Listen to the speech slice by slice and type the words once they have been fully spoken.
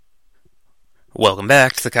Welcome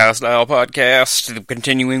back to the Kyle Style Podcast,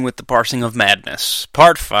 continuing with the Parsing of Madness,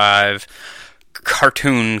 Part 5,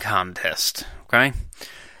 Cartoon Contest, okay?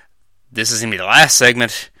 This is going to be the last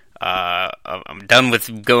segment. I'm done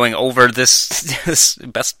with going over this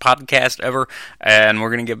best podcast ever, and we're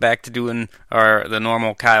going to get back to doing the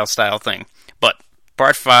normal Kyle Style thing. But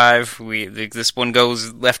Part 5, this one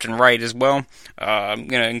goes left and right as well. I'm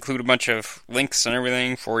going to include a bunch of links and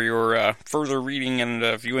everything for your further reading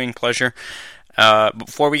and viewing pleasure.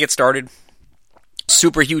 Before we get started,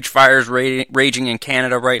 super huge fires raging in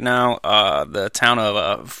Canada right now. The town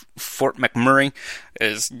of Fort McMurray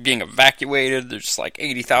is being evacuated. There's like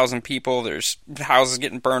 80,000 people. There's houses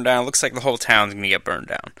getting burned down. It looks like the whole town's going to get burned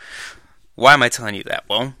down. Why am I telling you that?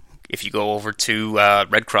 Well, if you go over to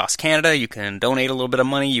Red Cross Canada, you can donate a little bit of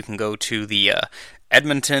money. You can go to the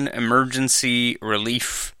Edmonton Emergency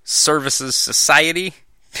Relief Services Society.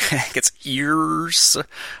 It's ears.org.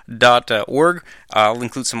 I'll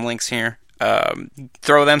include some links here.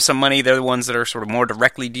 Throw them some money. They're the ones that are sort of more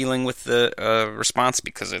directly dealing with the response,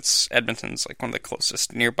 because Edmonton's like one of the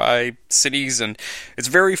closest nearby cities, and it's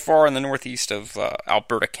very far in the northeast of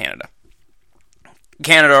Alberta, Canada.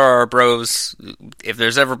 Canada are our bros. If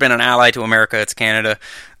there's ever been an ally to America, it's Canada.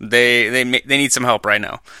 They need some help right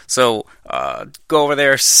now. So go over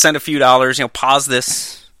there, send a few dollars. Pause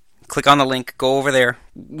this. Click on the link, go over there,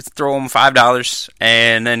 throw them $5,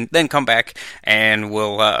 and then come back, and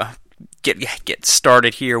we'll get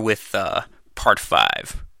started here with Part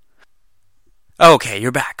 5. Okay,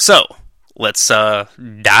 you're back. So, let's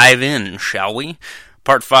dive in, shall we?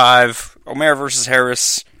 Part 5, Omer versus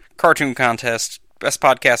Harris, Cartoon Contest, best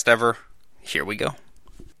podcast ever. Here we go.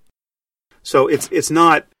 So it's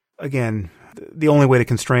not, again, the only way to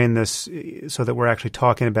constrain this so that we're actually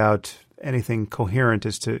talking about anything coherent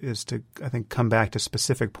is to I think come back to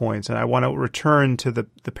specific points. And I want to return to the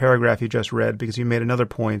paragraph you just read, because you made another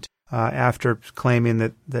point after claiming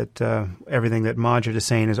that everything that Majid is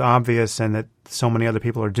saying is obvious and that so many other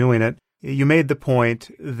people are doing it. You made the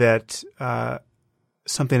point that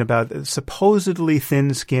something about supposedly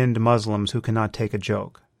thin-skinned Muslims who cannot take a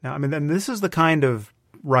joke. Now, I mean, then this is the kind of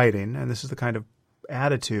writing and this is the kind of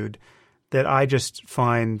attitude that I just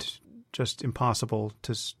find just impossible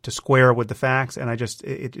to square with the facts, and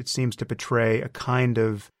it seems to betray a kind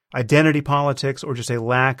of identity politics or just a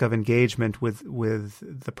lack of engagement with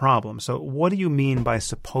the problem. So what do you mean by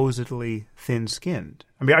supposedly thin-skinned?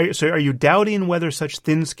 I mean, are you doubting whether such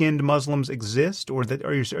thin-skinned Muslims exist, or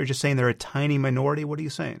are you just saying they're a tiny minority? What are you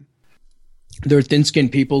saying? There are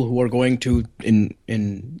thin-skinned people who are going to in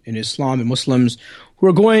Islam and Muslims who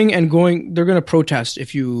are going. They're going to protest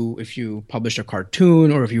if you publish a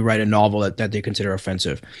cartoon or if you write a novel that they consider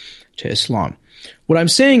offensive to Islam. What I'm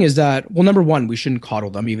saying is that, well, number one, we shouldn't coddle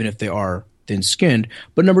them even if they are thin-skinned.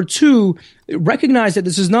 But number two, recognize that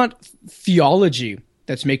this is not theology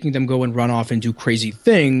that's making them go and run off and do crazy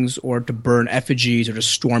things or to burn effigies or to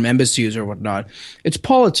storm embassies or whatnot. It's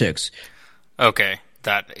politics. Okay.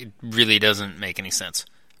 That really doesn't make any sense.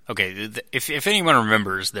 Okay, if anyone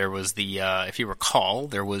remembers, there was the, if you recall,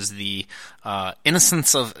 there was the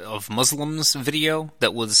Innocence of Muslims video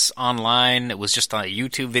that was online. It was just a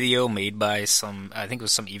YouTube video made by I think it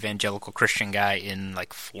was some evangelical Christian guy in,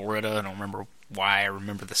 like, Florida. I don't remember why I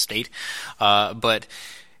remember the state. But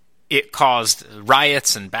it caused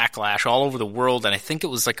riots and backlash all over the world, and I think it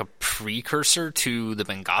was like a precursor to the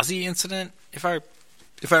Benghazi incident, if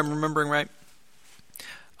I'm remembering right.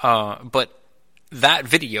 But that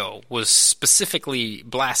video was specifically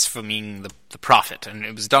blaspheming the Prophet, and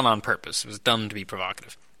it was done on purpose. It was done to be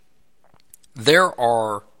provocative. There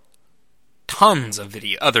are tons of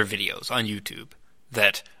other videos on YouTube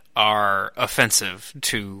that are offensive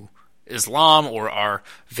to Islam or are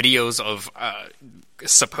videos of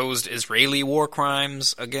supposed Israeli war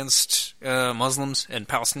crimes against Muslims and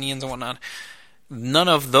Palestinians and whatnot. None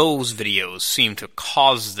of those videos seem to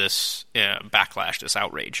cause this backlash, this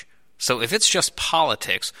outrage. So if it's just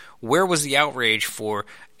politics, where was the outrage for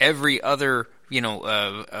every other,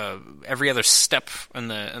 every other step in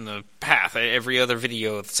the path, every other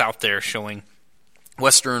video that's out there showing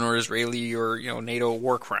Western or Israeli or NATO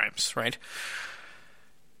war crimes, right?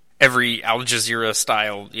 Every Al Jazeera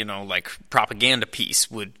style, like propaganda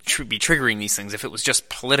piece would be triggering these things if it was just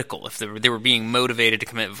political, if they were being motivated to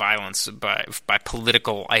commit violence by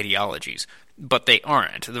political ideologies. But they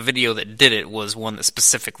aren't. The video that did it was one that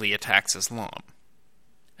specifically attacks Islam.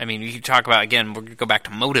 I mean, you can talk about, again, we're going to go back to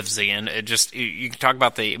motives again. You can talk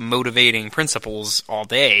about the motivating principles all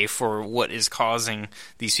day for what is causing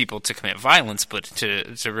these people to commit violence, but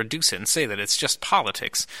to reduce it and say that it's just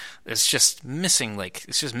politics, it's just missing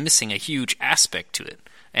a huge aspect to it.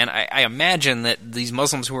 And I imagine that these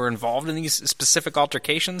Muslims who were involved in these specific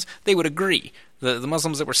altercations, they would agree. The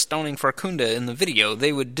Muslims that were stoning Farkhunda in the video,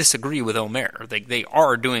 they would disagree with Omer. They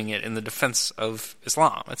are doing it in the defense of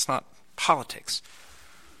Islam. It's not politics.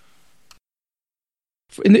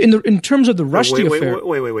 In terms of the Rushdie affair...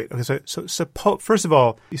 Wait. Okay, first of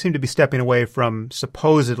all, you seem to be stepping away from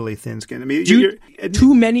supposedly thin-skinned. I mean,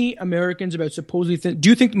 too many Americans about supposedly thin... Do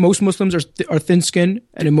you think most Muslims are thin-skinned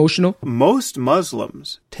and emotional? Most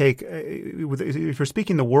Muslims take... If you're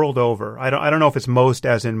speaking the world over, I don't know if it's most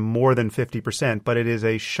as in more than 50%, but it is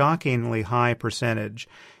a shockingly high percentage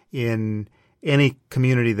in any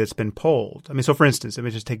community that's been polled. I mean, so for instance, let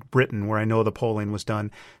me just take Britain, where I know the polling was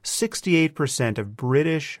done. 68% of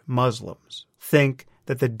British Muslims think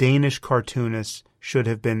that the Danish cartoonists should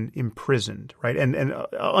have been imprisoned, right? And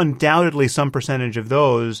undoubtedly some percentage of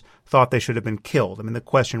those thought they should have been killed. I mean, the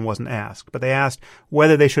question wasn't asked, but they asked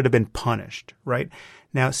whether they should have been punished, right?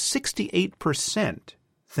 Now, 68%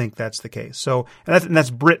 think that's the case. So, and that's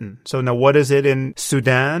Britain. So now what is it in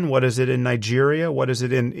Sudan? What is it in Nigeria? What is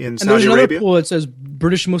it in Saudi Arabia? And there's another poll that says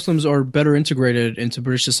British Muslims are better integrated into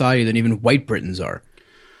British society than even white Britons are.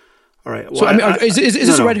 All right. Well, so I mean, is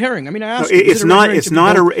this a red herring? I mean, I asked. It's not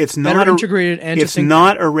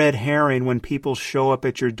a red herring when people show up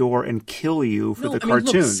at your door and kill you for the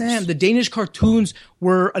cartoons. Look, Sam, the Danish cartoons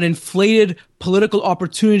were an inflated political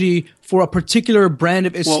opportunity for a particular brand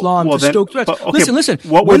of Islam to stoke threats. Listen.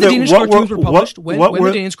 When the Danish cartoons were published, because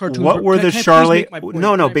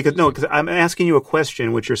I'm asking you a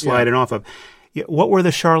question which you're sliding off of. What were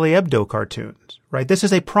the Charlie Hebdo cartoons, right? This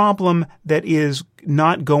is a problem that is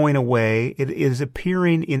not going away. It is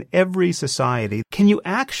appearing in every society. Can you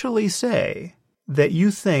actually say that you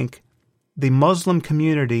think the Muslim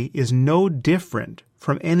community is no different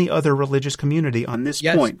from any other religious community on this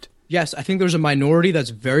point? Yes, I think there's a minority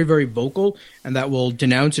that's very, very vocal and that will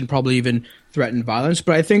denounce and probably even threaten violence.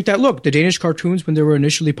 But I think that, look, the Danish cartoons, when they were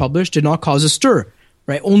initially published, did not cause a stir.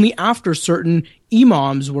 Right, only after certain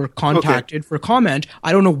imams were contacted for comment.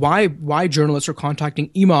 I don't know why journalists are contacting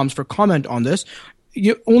imams for comment on this.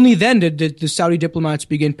 Only then did the Saudi diplomats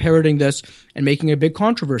begin parroting this and making a big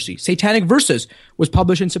controversy. Satanic Verses was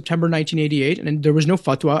published in September 1988, and there was no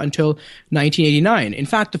fatwa until 1989. In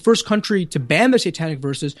fact, the first country to ban the Satanic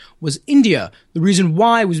Verses was India. The reason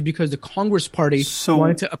why was because the Congress Party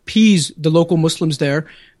wanted to appease the local Muslims there,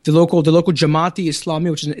 the local Jamaat-e Islami,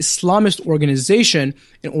 which is an Islamist organization,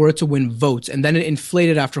 in order to win votes. And then it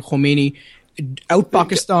inflated after Khomeini out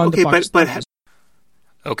Pakistan.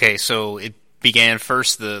 Okay, so it began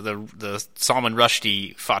first, the Salman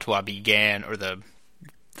Rushdie fatwa began, or the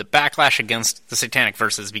backlash against the Satanic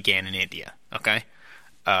Verses began in India, okay?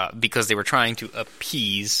 Because they were trying to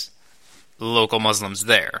appease local Muslims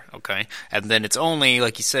there, okay? And then it's only,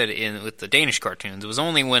 like you said, with the Danish cartoons, it was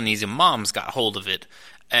only when these imams got hold of it,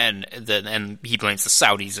 and he blames the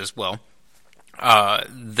Saudis as well,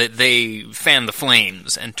 that they fanned the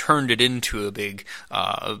flames and turned it into a big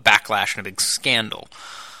backlash and a big scandal.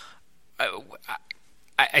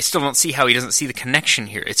 I still don't see how he doesn't see the connection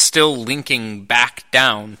here. It's still linking back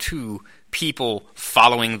down to people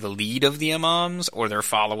following the lead of the imams, or they're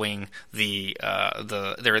following they're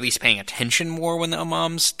at least paying attention more when the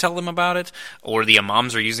imams tell them about it, or the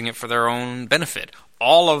imams are using it for their own benefit.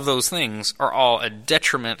 All of those things are all a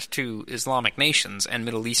detriment to Islamic nations and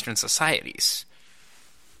Middle Eastern societies.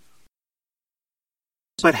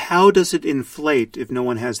 But how does it inflate if no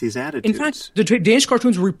one has these attitudes? In fact, the Danish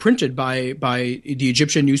cartoons were reprinted by the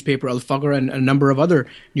Egyptian newspaper Al Fajr and a number of other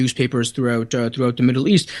newspapers throughout the Middle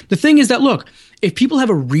East. The thing is that, look, if people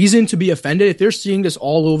have a reason to be offended, if they're seeing this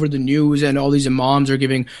all over the news and all these imams are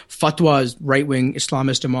giving fatwas, right-wing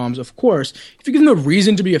Islamist imams, of course, if you give them a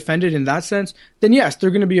reason to be offended in that sense, then yes,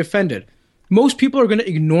 they're going to be offended. Most people are going to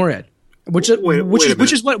ignore it. Which is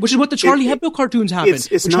what the Charlie Hebdo cartoons happened.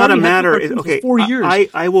 It's not a matter. Okay, 4 years.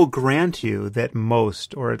 I will grant you that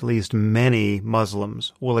most, or at least many,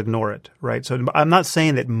 Muslims will ignore it. Right. So I'm not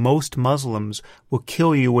saying that most Muslims will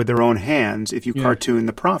kill you with their own hands if you cartoon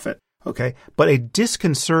the Prophet. Okay, but a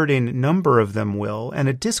disconcerting number of them will, and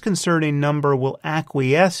a disconcerting number will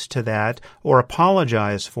acquiesce to that, or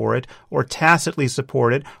apologize for it, or tacitly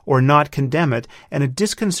support it, or not condemn it, and a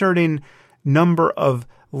disconcerting number of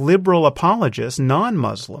liberal apologists,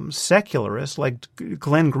 non-Muslims, secularists like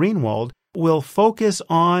Glenn Greenwald, will focus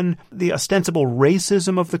on the ostensible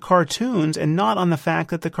racism of the cartoons and not on the fact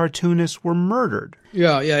that the cartoonists were murdered.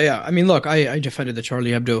 Yeah. I mean, look, I defended the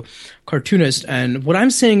Charlie Hebdo cartoonist, and what I'm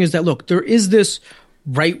saying is that, look, there is this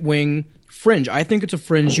right-wing fringe. I think it's a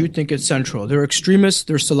fringe. You think it's central. They're extremists.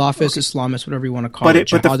 They're Salafists, Islamists, whatever you want to call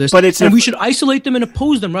it. And we should isolate them and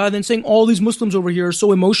oppose them rather than saying all these Muslims over here are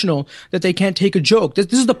so emotional that they can't take a joke.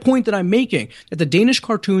 This is the point that I'm making, that the Danish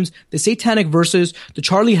cartoons, the Satanic Verses, the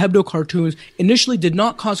Charlie Hebdo cartoons initially did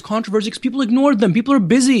not cause controversy because people ignored them. People are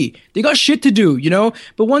busy. They got shit to do, you know?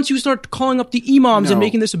 But once you start calling up the imams and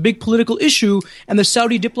making this a big political issue, and the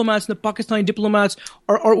Saudi diplomats and the Pakistani diplomats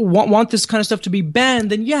want this kind of stuff to be banned,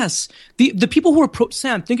 then yes. The people who are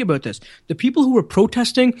Sam, think about this. The people who are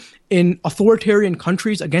protesting in authoritarian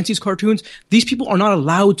countries against these cartoons, these people are not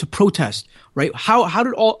allowed to protest, right? How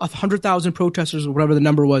did all 100,000 protesters or whatever the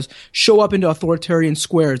number was show up into authoritarian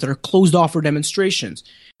squares that are closed off for demonstrations?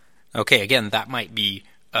 Okay, again, that might be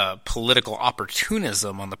political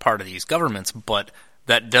opportunism on the part of these governments, but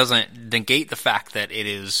that doesn't negate the fact that it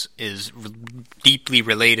is deeply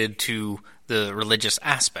related to the religious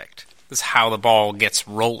aspect. This is how the ball gets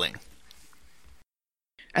rolling.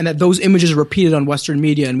 And that those images are repeated on Western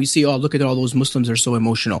media, and we see, oh, look at all those Muslims are so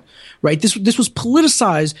emotional, right? This was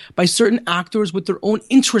politicized by certain actors with their own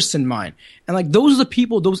interests in mind. And like those are the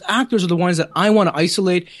people, those actors are the ones that I want to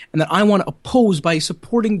isolate and that I want to oppose by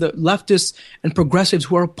supporting the leftists and progressives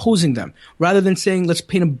who are opposing them, rather than saying, let's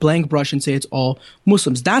paint a blank brush and say it's all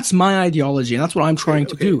Muslims. That's my ideology, and that's what I'm trying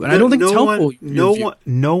to do. And I don't think it's helpful.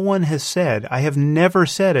 No one has said, I have never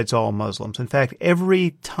said it's all Muslims. In fact,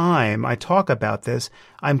 every time I talk about this,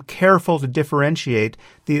 I'm careful to differentiate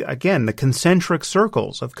the concentric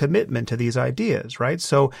circles of commitment to these ideas, right?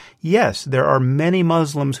 So yes, there are many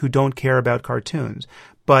Muslims who don't care about cartoons,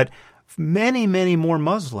 but many, many more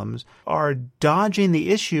Muslims are dodging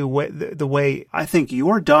the issue the way I think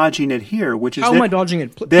you're dodging it here, which is how am I dodging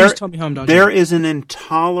it? Please tell me how I'm dodging it. There is an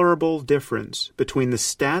intolerable difference between the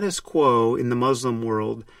status quo in the Muslim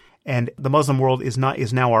world, and the Muslim world is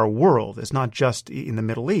now our world. It's not just in the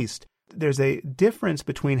Middle East. There's a difference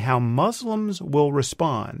between how Muslims will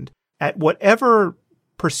respond at whatever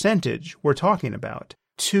percentage we're talking about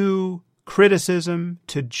to criticism,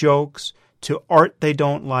 to jokes, to art they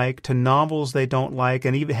don't like, to novels they don't like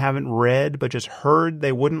and even haven't read but just heard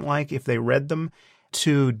they wouldn't like if they read them,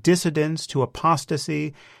 to dissidence, to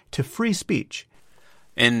apostasy, to free speech.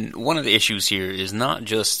 And one of the issues here is not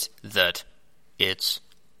just that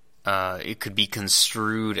it could be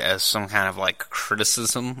construed as some kind of like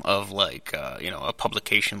criticism of like a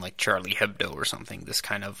publication like Charlie Hebdo or something, this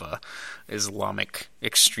kind of Islamic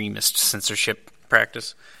extremist censorship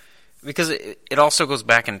practice, because it also goes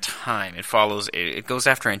back in time. It goes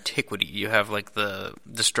after antiquity. You have like the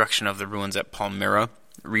destruction of the ruins at Palmyra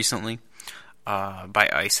recently by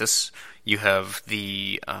ISIS. You have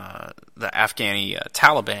the Afghani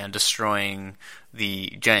Taliban destroying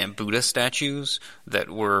the giant Buddha statues that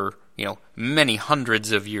were, many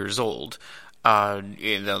hundreds of years old. I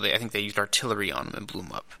think they used artillery on them and blew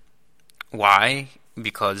them up. Why?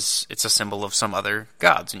 Because it's a symbol of some other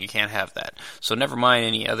gods, and you can't have that. So never mind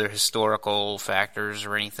any other historical factors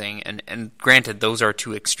or anything. And granted, those are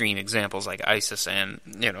two extreme examples, like ISIS and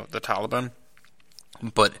the Taliban.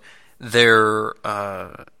 But their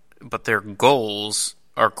goals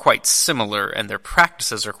are quite similar, and their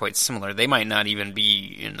practices are quite similar. They might not even be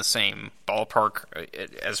in the same ballpark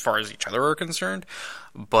as far as each other are concerned,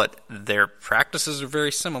 but their practices are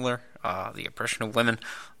very similar. The oppression of women,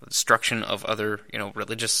 the destruction of other,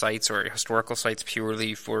 religious sites or historical sites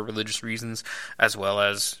purely for religious reasons, as well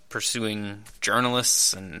as pursuing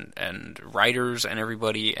journalists and writers and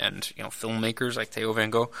everybody, and filmmakers like Theo Van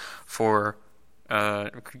Gogh for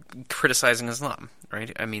criticizing Islam,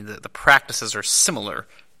 right? I mean, the practices are similar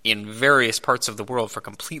in various parts of the world for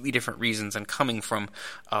completely different reasons and coming from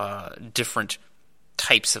different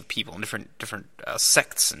types of people and different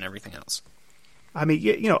sects and everything else. I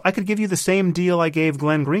mean, I could give you the same deal I gave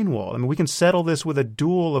Glenn Greenwald. I mean, we can settle this with a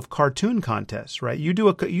duel of cartoon contests, right? You do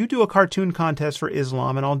a cartoon contest for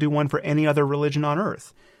Islam, and I'll do one for any other religion on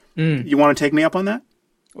earth. You want to take me up on that?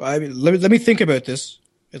 Well, I mean, let me think about this.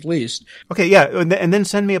 At least. Okay, yeah, and then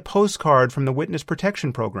send me a postcard from the Witness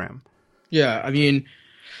Protection Program. Yeah, I mean,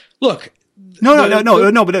 look.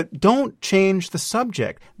 No, but don't change the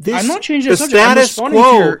subject. I'm not changing the subject.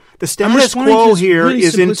 The status quo here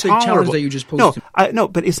is intolerable. That you just posted. No,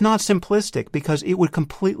 but it's not simplistic because it would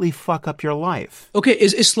completely fuck up your life. Okay,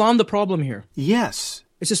 is Islam the problem here? Yes.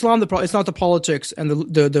 It's Islam. It's not the politics and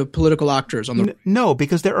the political actors on the. No,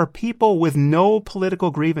 because there are people with no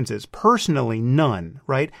political grievances, personally none,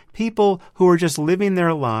 right? People who are just living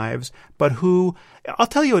their lives, but who I'll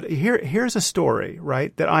tell you here's a story,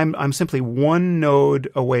 right? That I'm simply one node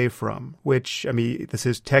away from. Which this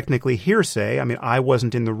is technically hearsay. I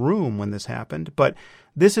wasn't in the room when this happened, but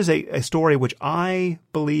this is a story which I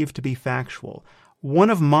believe to be factual.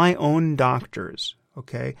 One of my own doctors,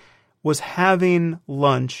 okay, was having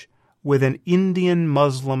lunch with an Indian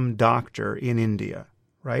Muslim doctor in India,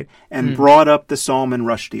 right? And brought up the Salman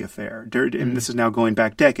Rushdie affair. And this is now going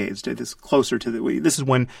back decades. This is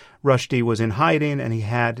when Rushdie was in hiding and he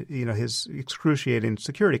had, his excruciating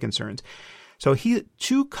security concerns. So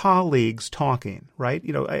two colleagues talking, right?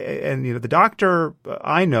 The doctor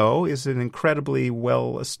I know is an incredibly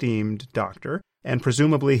well-esteemed doctor. And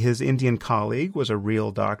presumably his Indian colleague was a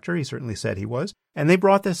real doctor. He certainly said he was. And they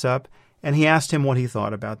brought this up, and he asked him what he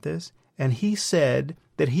thought about this. And he said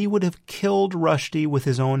that he would have killed Rushdie with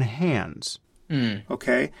his own hands.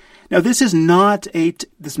 Okay? Now, this is not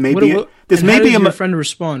this may be how did your friend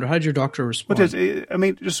respond, or how did your doctor respond?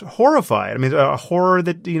 Just horrified. A horror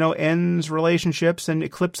that, ends relationships and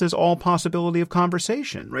eclipses all possibility of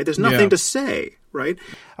conversation, right? There's nothing to say, right?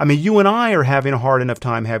 You and I are having a hard enough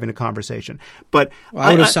time having a conversation, but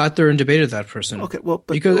I would have sat there and debated that person. Okay, well,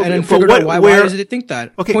 and then figured out why does it think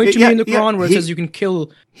that? Okay, point to me in the Quran where it says you can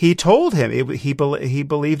kill. He told him he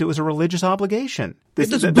believed it was a religious obligation.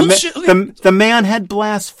 The man had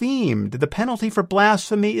blasphemed. The penalty for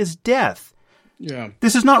blasphemy is death. Yeah,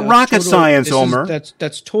 this is not rocket science, Omer.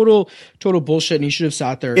 That's total bullshit, and he should have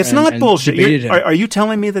sat there. It's not bullshit. Debated him. Are you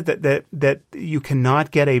telling me that you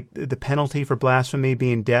cannot get the penalty for blasphemy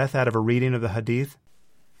being death out of a reading of the Hadith?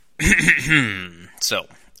 So,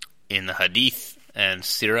 in the Hadith and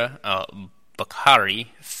Sirah Bukhari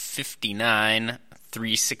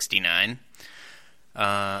 59:369,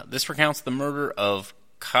 this recounts the murder of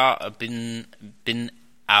Ka bin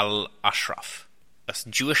al-Ashraf, a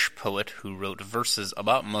Jewish poet who wrote verses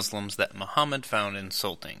about Muslims that Muhammad found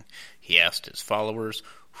insulting. He asked his followers,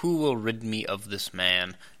 "Who will rid me of this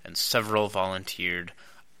man?" And several volunteered.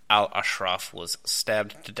 Al-Ashraf was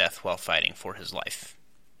stabbed to death while fighting for his life.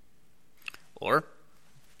 Or,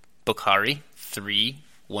 Bukhari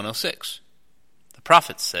 3:106. The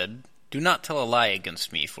Prophet said, "Do not tell a lie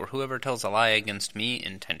against me, for whoever tells a lie against me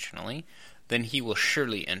intentionally, then he will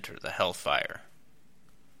surely enter the hellfire."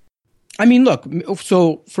 Look,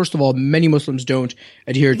 so first of all, many Muslims don't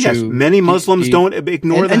adhere to... Yes, many Muslims don't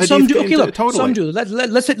ignore the Hadith. Some do. Okay, look, totally. Some do.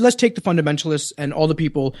 Let's take the fundamentalists and all the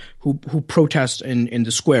people who protest in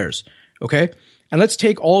the squares, okay? And let's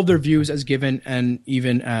take all of their views as given and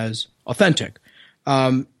even as authentic.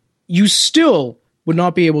 You still would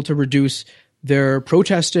not be able to reduce their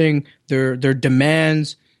protesting, their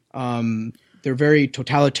demands, their very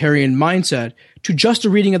totalitarian mindset to just a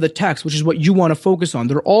reading of the text, which is what you want to focus on.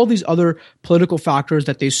 There are all these other political factors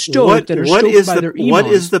that they stoke that are stoked by their imams. What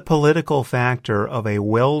is the political factor of a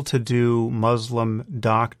well-to-do Muslim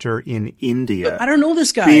doctor in India? But I don't know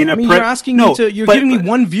this guy. You're asking me to. You're giving me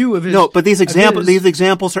one view of his. No, but these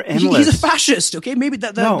examples are endless. He's a fascist. Okay, maybe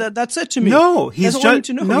that's it to me. No, he's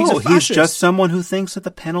just someone who thinks that the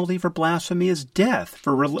penalty for blasphemy is death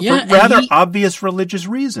for rather obvious religious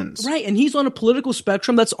reasons. Right, and he's on a political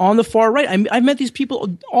spectrum that's on the far right. I've met these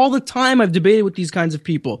people all the time. I've debated with these kinds of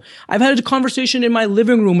people. I've had a conversation in my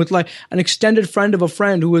living room with like an extended friend of a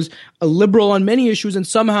friend who was a liberal on many issues and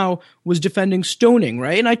somehow was defending stoning,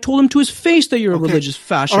 right? And I told him to his face that you're a religious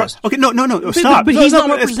fascist. Okay, no, stop. But he's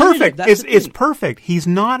not it's perfect. It's perfect. He's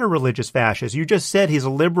not a religious fascist. You just said he's a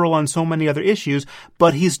liberal on so many other issues,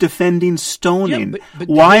 but he's defending stoning. But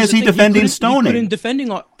why is he defending stoning?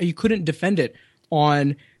 You couldn't defend it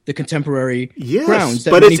on the contemporary grounds.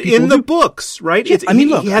 But it's in the books, right? Yeah, I'm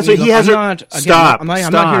not here as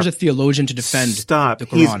a theologian to defend the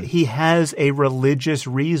Quran. He has a religious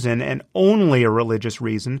reason, and only a religious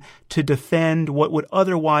reason, to defend what would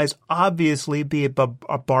otherwise obviously be a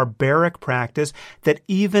barbaric practice that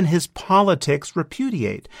even his politics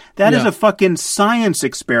repudiate. That is a fucking science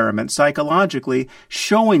experiment, psychologically,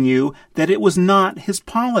 showing you that it was not his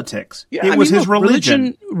politics. It was his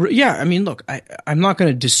religion. I'm not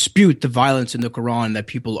going to dispute the violence in the Quran, that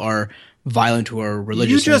people are violent who are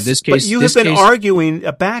religious. In this case, but you have been arguing.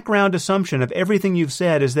 A background assumption of everything you've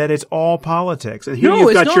said is that it's all politics. And here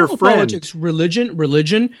you've got your friend. Politics, religion.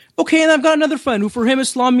 Okay, and I've got another friend who, for him,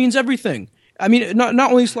 Islam means everything.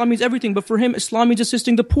 Not only Islam means everything, but for him, Islam means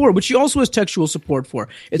assisting the poor, which he also has textual support for.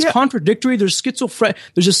 It's contradictory. There's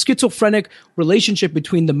a schizophrenic relationship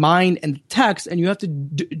between the mind and the text, and you have to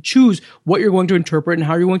choose what you're going to interpret and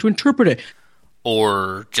how you're going to interpret it.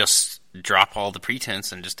 or just drop all the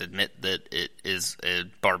pretense and just admit that it is a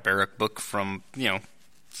barbaric book from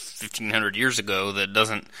 1,500 years ago that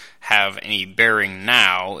doesn't have any bearing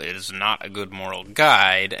now. It is not a good moral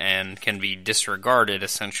guide and can be disregarded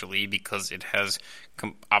essentially because it has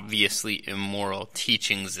obviously immoral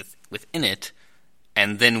teachings within it,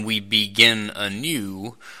 and then we begin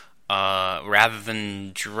anew rather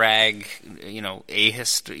than drag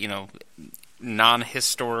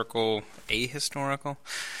non-historical, ahistorical,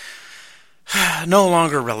 no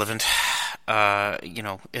longer relevant,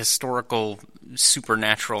 historical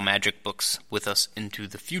supernatural magic books with us into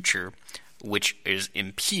the future, which is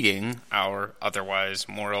impeding our otherwise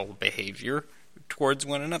moral behavior towards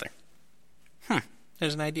one another.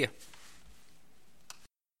 There's an idea.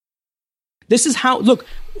 This is how, look,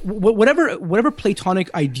 whatever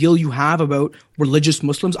Platonic ideal you have about religious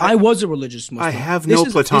Muslims, I was a religious Muslim. I have no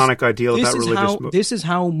Platonic ideal about religious Muslims. This is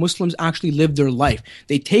how Muslims actually live their life.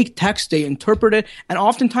 They take text, they interpret it, and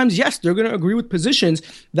oftentimes, yes, they're going to agree with positions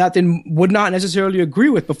that they would not necessarily agree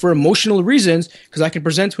with, but for emotional reasons, because I can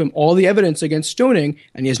present to him all the evidence against stoning,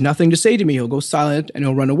 and he has nothing to say to me. He'll go silent and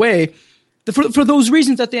he'll run away. For those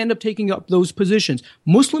reasons that they end up taking up those positions.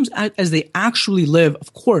 Muslims, as they actually live,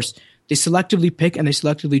 of course, they selectively pick and they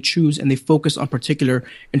selectively choose and they focus on particular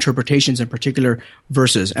interpretations and particular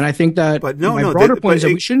verses. And I think that my broader point is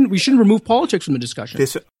that we shouldn't remove politics from the discussion.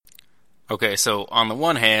 Okay, so on the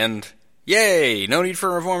one hand, yay, no need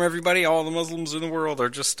for reform, everybody. All the Muslims in the world are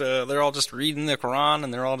just, they're all just reading the Quran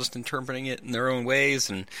and they're all just interpreting it in their own ways.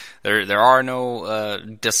 And there are no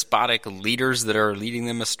despotic leaders that are leading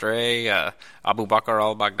them astray. Abu Bakr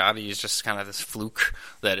al-Baghdadi is just kind of this fluke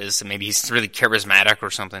that is, maybe he's really charismatic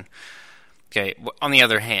or something. Okay, on the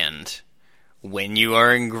other hand, when you are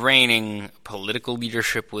ingraining political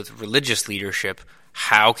leadership with religious leadership,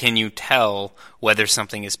 how can you tell whether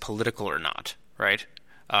something is political or not, right?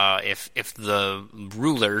 If the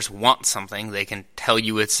rulers want something, they can tell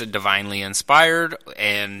you it's divinely inspired,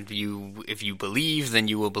 and if you believe, then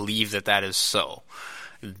you will believe that that is so.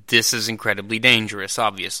 This is incredibly dangerous,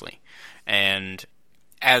 obviously. And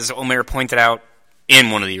as Omer pointed out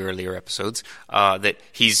in one of the earlier episodes, that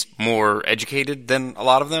he's more educated than a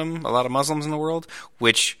lot of Muslims in the world,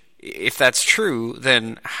 which, if that's true,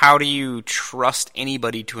 then how do you trust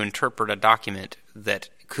anybody to interpret a document that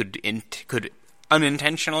could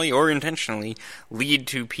unintentionally or intentionally lead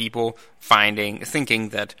to people thinking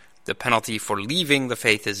that the penalty for leaving the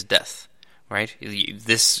faith is death, right?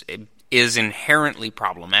 This is inherently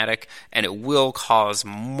problematic, and it will cause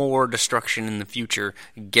more destruction in the future,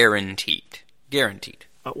 guaranteed. Guaranteed.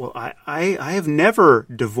 Well, I have never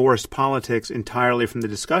divorced politics entirely from the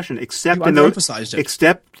discussion, except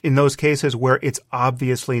in those cases where it's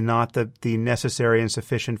obviously not the necessary and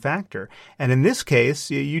sufficient factor. And in this case,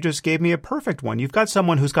 you just gave me a perfect one. You've got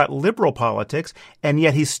someone who's got liberal politics, and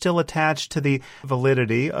yet he's still attached to the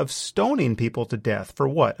validity of stoning people to death for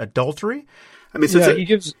what? Adultery? I mean,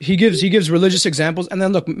 he gives religious examples, and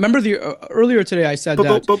then look. Remember earlier today I said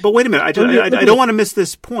that. But wait a minute, I don't want to miss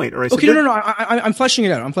this point. All right, okay, no. I'm fleshing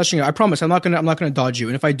it out. I promise. I'm not gonna dodge you,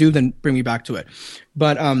 and if I do, then bring me back to it.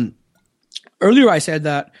 But earlier I said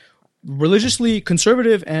that religiously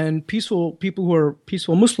conservative and peaceful people who are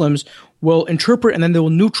peaceful Muslims will interpret and then they will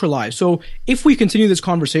neutralize. So if we continue this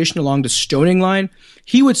conversation along the stoning line,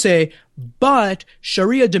 he would say, but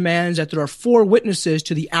Sharia demands that there are 4 witnesses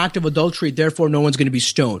to the act of adultery, therefore no one's going to be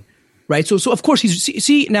stoned. Right? So of course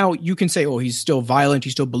now you can say, oh, he's still violent, he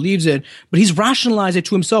still believes it, but he's rationalized it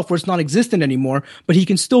to himself where it's not existent anymore, but he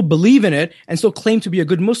can still believe in it and still claim to be a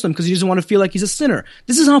good Muslim because he doesn't want to feel like he's a sinner.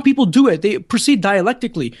 This is how people do it. They proceed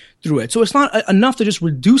dialectically through it. So it's not enough to just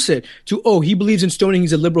reduce it to, oh, he believes in stoning,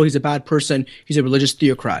 he's a liberal, he's a bad person, he's a religious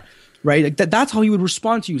theocrat. Right? Like that's how he would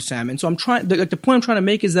respond to you, Sam. And so the point I'm trying to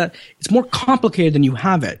make is that it's more complicated than you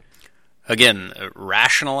have it. Again,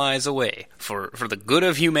 rationalize away. For the good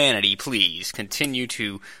of humanity, please continue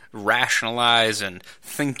to rationalize and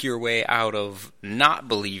think your way out of not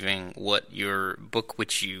believing what your book,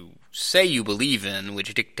 which you say you believe in,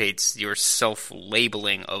 which dictates your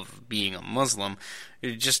self-labeling of being a Muslim.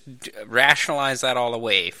 Just rationalize that all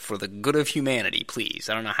away for the good of humanity, please.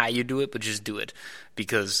 I don't know how you do it, but just do it.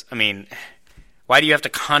 Because, I mean, why do you have to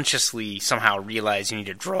consciously somehow realize you need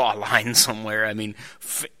to draw a line somewhere? I mean,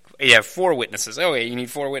 you have 4 witnesses. Okay, you need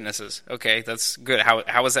 4 witnesses. Okay, that's good.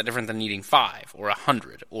 How is that different than needing 5 or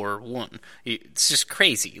 100 or 1? It's just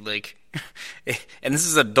crazy. Like, and this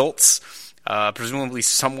is adults, presumably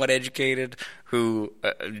somewhat educated, who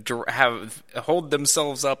hold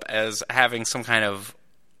themselves up as having some kind of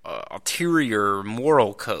ulterior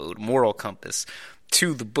moral code, moral compass,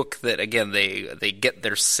 to the book that, again, they get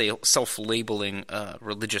their self-labeling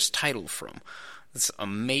religious title from. It's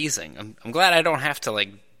amazing. I'm glad I don't have to, like,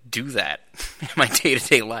 do that in my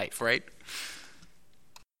day-to-day life, right?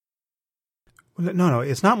 No,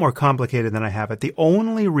 it's not more complicated than I have it. The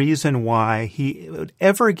only reason why he would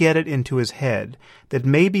ever get it into his head that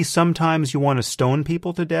maybe sometimes you want to stone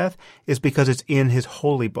people to death is because it's in his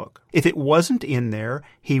holy book. If it wasn't in there,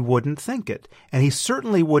 he wouldn't think it. And he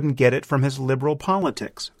certainly wouldn't get it from his liberal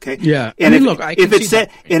politics. Okay? Yeah. And look, I can see that.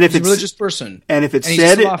 And if he's it's a religious person. And if it's and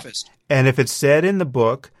said he's a Salafist. and if it's said in the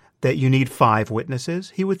book that you need 5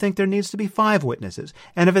 witnesses, he would think there needs to be 5 witnesses.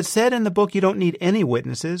 And if it said in the book you don't need any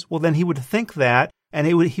witnesses, well, then he would think that, and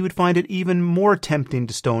he would find it even more tempting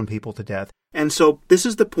to stone people to death. And so this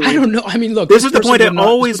is the point. I don't know. I mean, look. This is the point I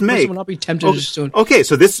always make. Will not be tempted to stone. Okay,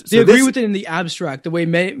 so this. They agree with it in the abstract, the way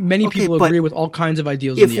many people agree with all kinds of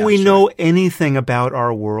ideals in the abstract. If we know anything about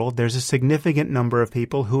our world, there's a significant number of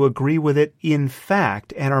people who agree with it in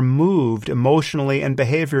fact and are moved emotionally and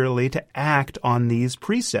behaviorally to act on these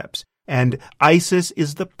precepts. And ISIS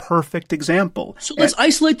is the perfect example. So let's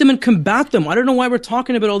isolate them and combat them. I don't know why we're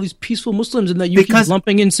talking about all these peaceful Muslims and that you keep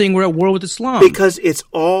lumping in saying we're at war with Islam. Because it's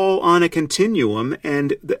all on a continuum,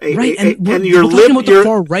 and we're your talking about the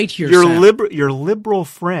far right here, your liberal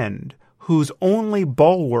friend whose only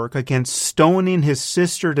bulwark against stoning his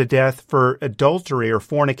sister to death for adultery or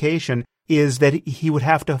fornication is that he would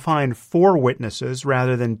have to find 4 witnesses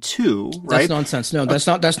rather than 2. Right? That's nonsense. No,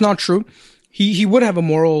 that's not true. He would have a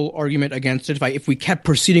moral argument against it if we kept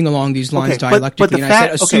proceeding along these lines dialectically.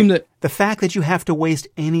 The fact that you have to waste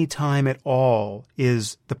any time at all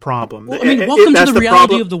is the problem. Well, I mean, welcome to the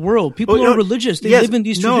reality of the world. People are religious. They live in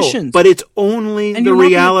these traditions. But it's only the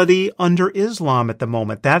reality under Islam at the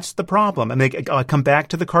moment. That's the problem. I mean, I'll come back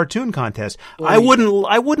to the cartoon contest. I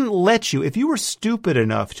wouldn't let you, if you were stupid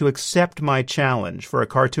enough to accept my challenge for a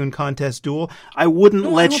cartoon contest duel, I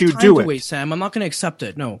wouldn't let you do it. Wait, Sam, I'm not going to accept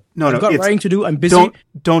it. No. I've got writing to do. I'm busy.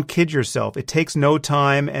 Don't kid yourself. It takes no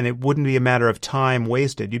time, and it wouldn't be a matter of time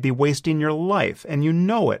wasted. You'd be wasting your life, and you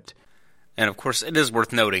know it. And of course, it is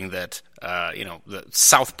worth noting that the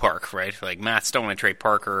South Park, right? Like Matt Stone and Trey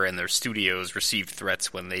Parker and their studios received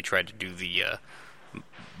threats when they tried to do the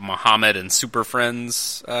Muhammad and Super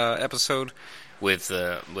Friends episode with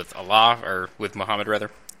Allah, or with Muhammad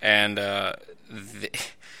rather, and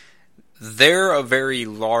they're a very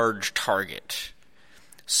large target.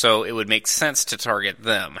 So it would make sense to target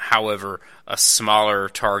them. However, a smaller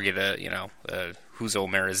target, who's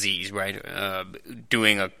Omer Aziz, right?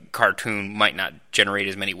 Doing a cartoon might not generate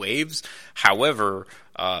as many waves. However,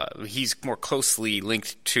 he's more closely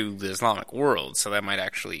linked to the Islamic world, so that might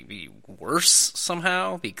actually be worse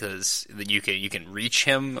somehow because you can reach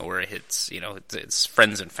him, or it's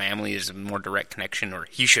friends and family is a more direct connection, or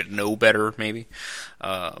he should know better maybe.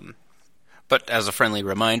 But as a friendly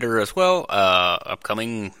reminder as well,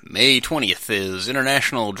 upcoming May 20th is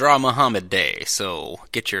International Draw Muhammad Day, so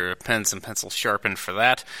get your pens and pencils sharpened for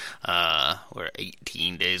that. We're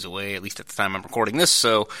 18 days away, at least at the time I'm recording this,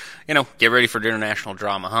 so, get ready for International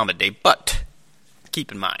Draw Muhammad Day. But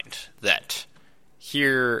keep in mind that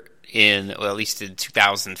here at least in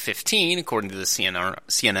 2015, according to the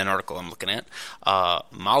CNN article I'm looking at,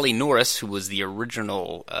 Molly Norris, who was the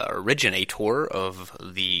originator of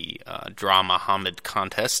the Draw Muhammad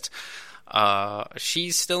contest,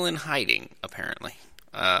 she's still in hiding, apparently.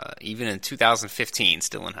 Even in 2015,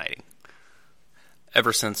 still in hiding.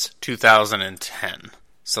 Ever since 2010.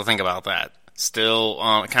 So think about that. Still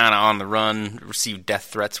kind of on the run, received death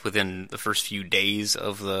threats within the first few days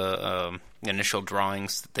of the initial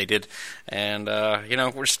drawings that they did. And,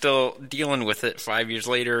 we're still dealing with it 5 years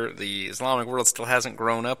later. The Islamic world still hasn't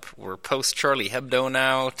grown up. We're post-Charlie Hebdo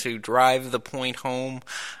now to drive the point home.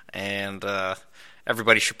 And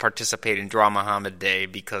everybody should participate in Draw Muhammad Day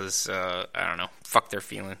because, fuck their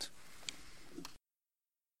feelings.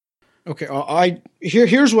 Okay,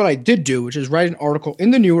 here's what I did do, which is write an article in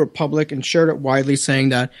the New Republic and shared it widely saying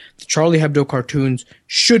that the Charlie Hebdo cartoons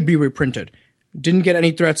should be reprinted. Didn't get any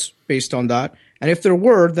threats based on that. And if there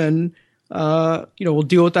were, then we'll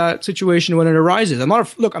deal with that situation when it arises. I'm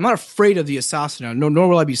not afraid of the assassin. Nor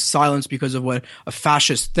will I be silenced because of what a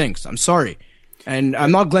fascist thinks. I'm sorry. And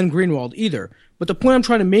I'm not Glenn Greenwald either. But the point I'm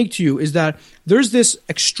trying to make to you is that there's this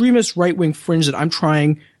extremist right-wing fringe that I'm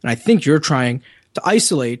trying, and I think you're trying, to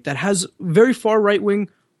isolate that has very far right-wing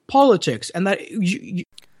politics, and that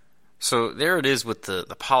So there it is with the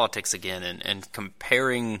politics again, and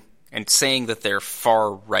comparing and saying that they're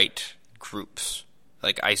far-right groups.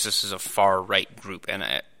 Like ISIS is a far-right group, and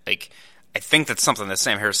I think that's something that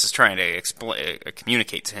Sam Harris is trying to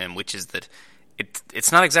communicate to him, which is that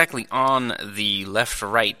it's not exactly on the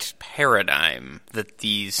left-right paradigm that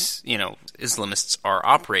these, Islamists are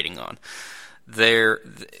operating on.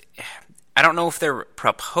 I don't know if they're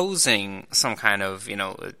proposing some kind of,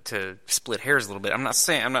 to split hairs a little bit. I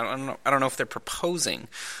don't know if they're proposing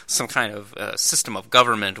some kind of system of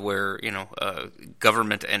government where,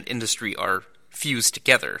 government and industry are fused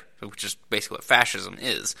together, which is basically what fascism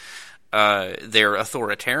is. They're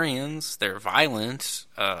authoritarians, they're violent,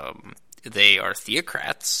 they are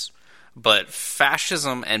theocrats, but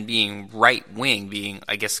fascism and being right-wing, being,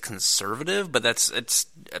 I guess, conservative, but it's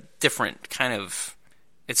a different kind of...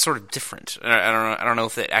 It's sort of different. I don't know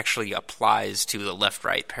if it actually applies to the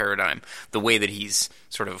left-right paradigm, the way that he's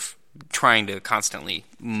sort of trying to constantly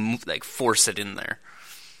force it in there.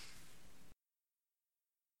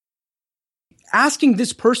 Asking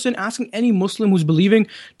any Muslim who's believing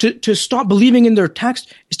to stop believing in their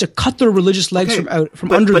text is to cut their religious legs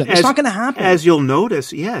from under them. It's not going to happen. As you'll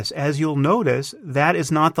notice, that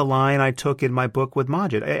is not the line I took in my book with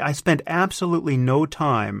Majid. I spent absolutely no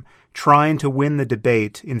time trying to win the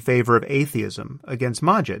debate in favor of atheism against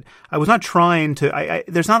Majid. I was not trying to...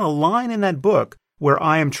 there's not a line in that book where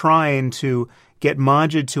I am trying to get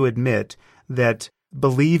Majid to admit that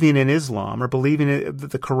believing in Islam or believing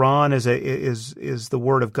that the Quran is the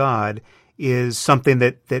word of God is something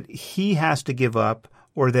that he has to give up,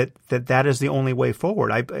 or that is the only way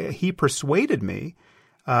forward. He persuaded me.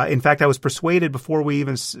 In fact, I was persuaded before we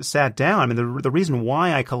even sat down. I mean, the reason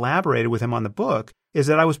why I collaborated with him on the book is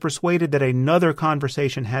that I was persuaded that another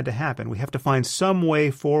conversation had to happen. We have to find some way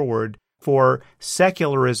forward for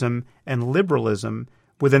secularism and liberalism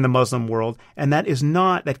within the Muslim world, and that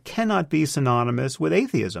cannot be synonymous with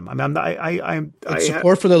atheism. I mean,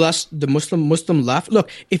 support for the Muslim left.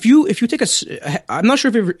 Look, if you take I'm not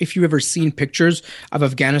sure if you've ever seen pictures of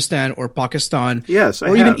Afghanistan or Pakistan, yes,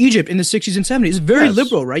 or even Egypt in the 60s and 70s. It's very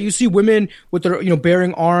liberal, right? You see women with their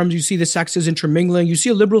bearing arms. You see the sexes intermingling. You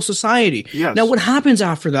see a liberal society. Yes. Now, what happens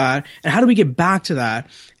after that, and how do we get back to that?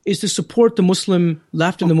 Is to support the Muslim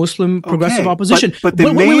left and the Muslim progressive opposition. But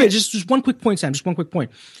wait, just one quick point, Sam, just one quick point.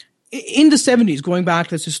 In the 70s, going back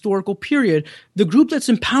to this historical period, the group that's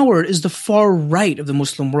in power is the far right of the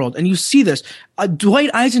Muslim world. And you see this. Dwight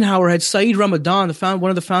Eisenhower had Saeed Ramadan, one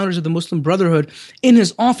of the founders of the Muslim Brotherhood, in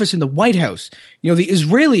his office in the White House. The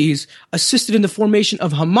Israelis assisted in the formation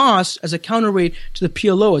of Hamas as a counterweight to the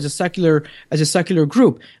PLO as a secular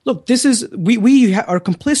group. Look, we are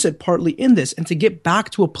complicit partly in this. And to get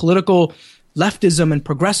back to a political leftism and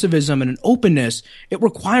progressivism and an openness, it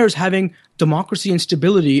requires having democracy and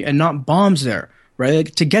stability and not bombs there,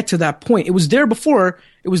 right? To get to that point. It was there before.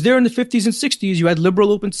 It was there in the 50s and 60s. You had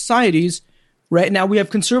liberal open societies. Right now we have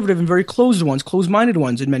conservative and very closed-minded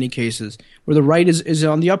ones in many cases, where the right is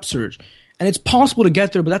on the upsurge. And it's possible to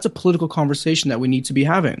get there, but that's a political conversation that we need to be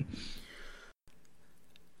having.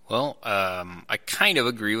 Well, I kind of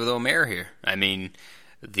agree with Omer here. I mean,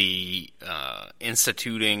 the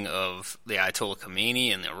instituting of the Ayatollah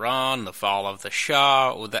Khomeini in Iran, the fall of the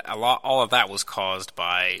Shah, all of that was caused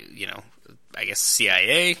by, I guess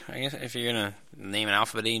CIA, if you're going to name an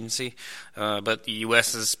alphabet agency. But the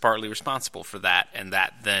U.S. is partly responsible for that, and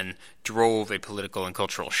that then drove a political and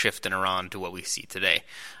cultural shift in Iran to what we see today.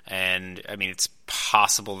 And, I mean, it's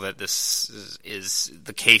possible that this is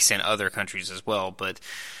the case in other countries as well, but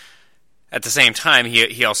at the same time,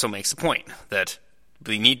 he also makes the point that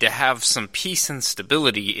we need to have some peace and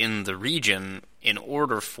stability in the region in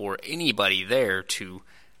order for anybody there to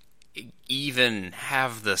even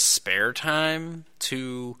have the spare time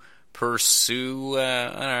to pursue,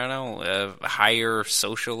 higher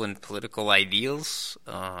social and political ideals,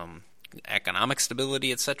 economic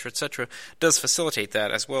stability, etc., does facilitate that,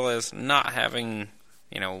 as well as not having,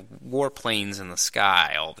 warplanes in the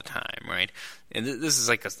sky all the time, right? And this is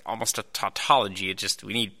like almost a tautology.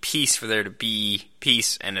 We need peace for there to be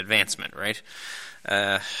peace and advancement, right?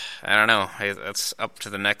 I don't know. That's up to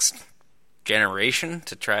the next generation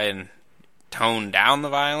to try and tone down the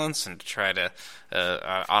violence and to try to,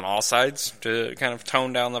 on all sides, to kind of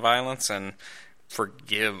tone down the violence and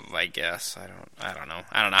forgive, I guess. I don't know.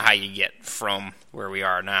 I don't know how you get from where we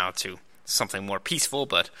are now to something more peaceful,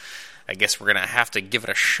 but I guess we're going to have to give it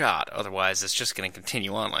a shot. Otherwise, it's just going to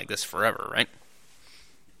continue on like this forever, right?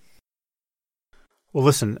 Well,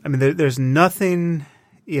 listen, I mean, there's nothing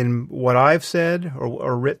in what I've said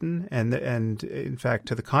or written, and in fact,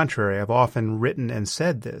 to the contrary, I've often written and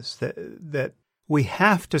said this, that we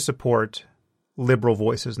have to support liberal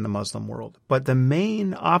voices in the Muslim world. But the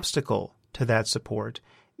main obstacle to that support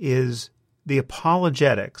is the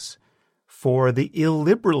apologetics for the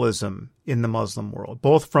illiberalism in the Muslim world,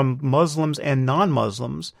 both from Muslims and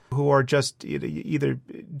non-Muslims who are just either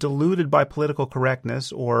deluded by political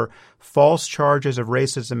correctness or false charges of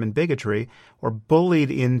racism and bigotry or bullied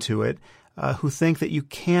into it, who think that you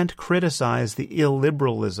can't criticize the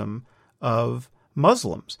illiberalism of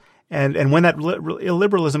Muslims. And when that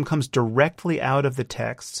illiberalism comes directly out of the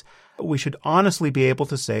texts, we should honestly be able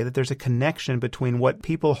to say that there's a connection between what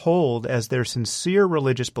people hold as their sincere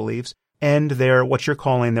religious beliefs and their, what you're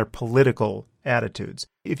calling, their political attitudes.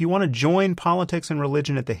 If you want to join politics and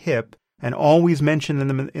religion at the hip and always mention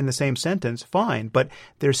them in the same sentence, fine. But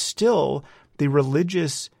there's still the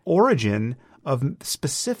religious origin of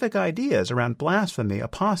specific ideas around blasphemy,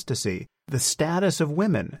 apostasy, the status of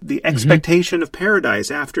women, the expectation of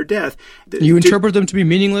paradise after death. You interpret them to be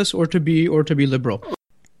meaningless or to be liberal.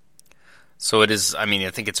 So it is, I mean,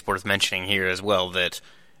 I think it's worth mentioning here as well that,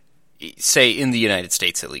 say, in the United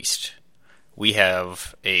States at least, we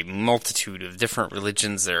have a multitude of different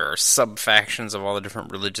religions. There are sub-factions of all the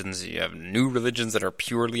different religions. You have new religions that are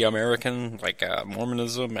purely American, like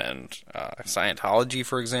Mormonism and Scientology,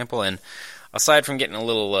 for example. And aside from getting a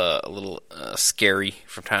little scary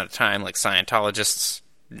from time to time, like Scientologists,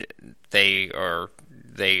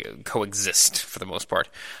 they coexist for the most part.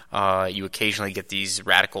 You occasionally get these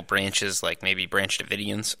radical branches, like maybe Branch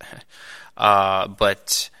Davidians,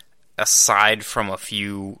 but aside from a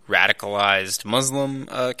few radicalized Muslim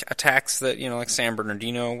attacks that, like San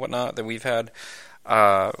Bernardino and whatnot that we've had,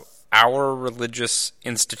 our religious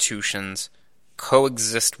institutions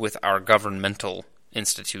coexist with our governmental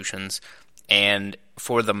institutions, and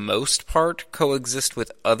for the most part coexist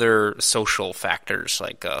with other social factors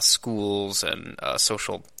like schools and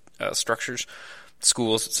social structures,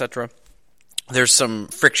 schools, etc. There's some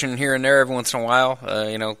friction here and there every once in a while,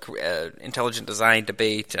 intelligent design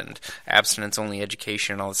debate and abstinence-only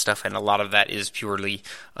education and all this stuff, and a lot of that is purely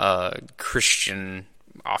Christian,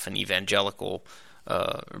 often evangelical,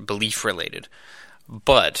 belief-related.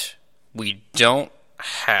 But we don't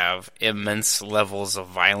have immense levels of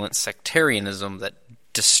violent sectarianism that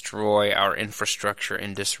destroy our infrastructure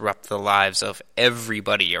and disrupt the lives of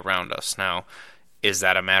everybody around us. Now, is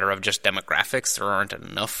that a matter of just demographics? There aren't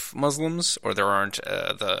enough Muslims, or there aren't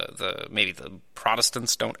maybe the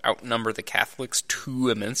Protestants don't outnumber the Catholics too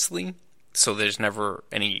immensely, so there's never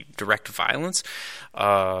any direct violence?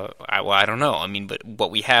 I don't know. I mean, but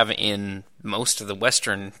what we have in most of the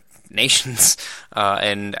Western nations,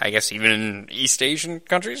 and I guess even in East Asian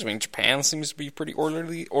countries, I mean, Japan seems to be pretty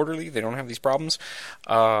orderly. They don't have these problems.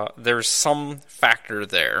 There's some factor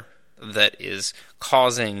there that is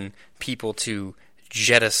causing people to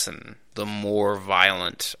jettison the more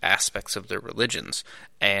violent aspects of their religions,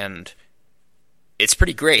 and it's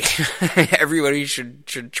pretty great. Everybody should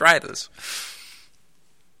try this.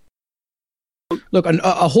 Look,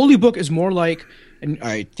 a holy book is more like, and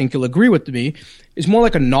I think you'll agree with me, is more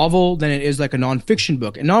like a novel than it is like a nonfiction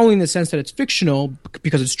book. And not only in the sense that it's fictional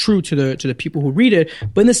because it's true to the people who read it,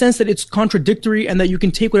 but in the sense that it's contradictory and that you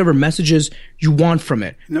can take whatever messages you want from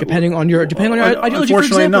it, depending on your ideology.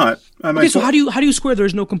 Unfortunately, not. Okay, so how do you square there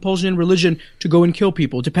is no compulsion in religion to go and kill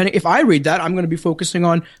people? Depending, if I read that, I'm going to be focusing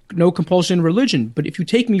on no compulsion in religion. But if you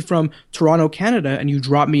take me from Toronto, Canada, and you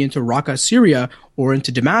drop me into Raqqa, Syria, or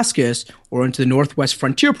into Damascus, or into the Northwest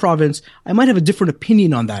Frontier Province, I might have a different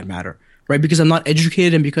opinion on that matter, right? Because I'm not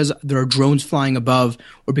educated, and because there are drones flying above,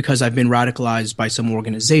 or because I've been radicalized by some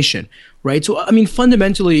organization, right? So, I mean,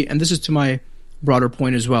 fundamentally, and this is to my broader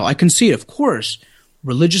point as well, I concede, of course,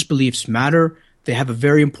 religious beliefs matter. They have a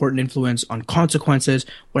very important influence on consequences.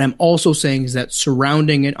 What I'm also saying is that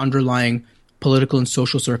surrounding and underlying political and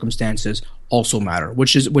social circumstances also matter,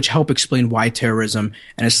 which help explain why terrorism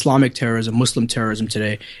and Islamic terrorism, Muslim terrorism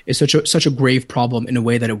today is such a grave problem in a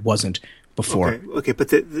way that it wasn't before. Okay, but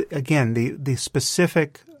the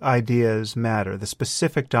specific ideas matter, the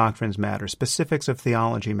specific doctrines matter, specifics of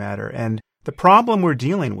theology matter, and the problem we're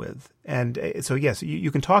dealing with. And so, yes, you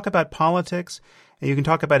can talk about politics and you can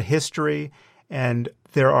talk about history, and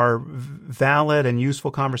there are valid and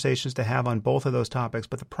useful conversations to have on both of those topics.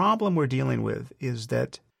 But the problem we're dealing with is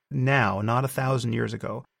that now, not 1,000 years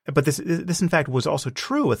ago, but this in fact was also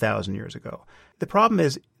true 1,000 years ago. The problem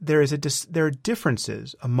is there are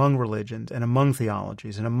differences among religions and among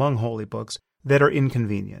theologies and among holy books that are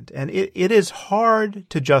inconvenient. And it is hard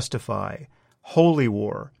to justify holy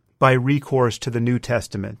war by recourse to the New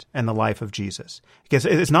Testament and the life of Jesus. Because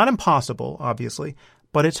it's not impossible, obviously,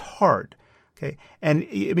 but it's hard. Okay, and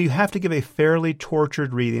you have to give a fairly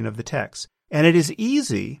tortured reading of the text. And it is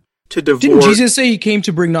easy to divorce. Didn't Jesus say he came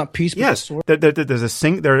to bring not peace but the sword?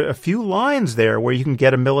 There are a few lines there where you can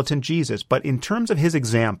get a militant Jesus, but in terms of his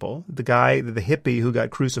example, the hippie who got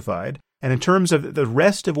crucified, and in terms of the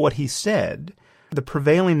rest of what he said, the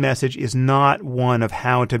prevailing message is not one of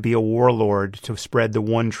how to be a warlord to spread the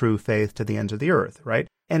one true faith to the ends of the earth, right?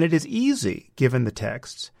 And it is easy, given the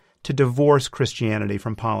texts, to divorce Christianity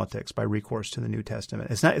from politics by recourse to the New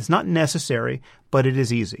Testament. It's not necessary, but it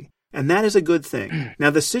is easy. And that is a good thing.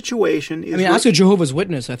 Now, the situation is... ask a Jehovah's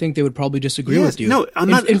Witness. I think they would probably disagree with you. No, I'm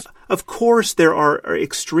not... Of course, there are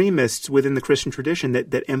extremists within the Christian tradition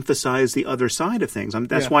that emphasize the other side of things.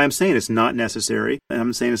 That's why I'm saying it's not necessary. And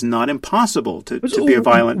I'm saying it's not impossible to be a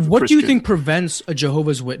violent Christian. What do you think prevents a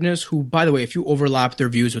Jehovah's Witness who, by the way, if you overlap their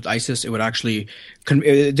views with ISIS, it would actually...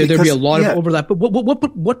 there'd be a lot of overlap. But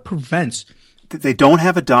what prevents... They don't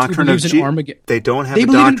have a doctrine of... They don't have a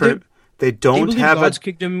doctrine... They believe God's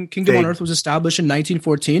kingdom on earth was established in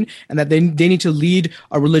 1914, and that they need to lead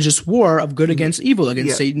a religious war of good against evil,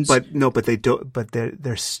 against Satan's. But they don't. But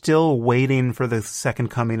they're still waiting for the second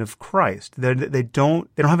coming of Christ. They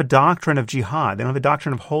don't have a doctrine of jihad. They don't have a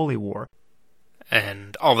doctrine of holy war.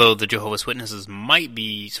 And although the Jehovah's Witnesses might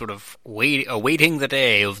be sort of awaiting the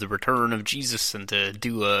day of the return of Jesus and to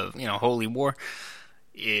do a holy war,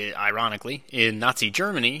 ironically, in Nazi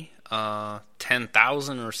Germany.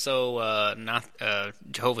 10,000 or so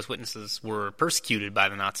Jehovah's Witnesses were persecuted by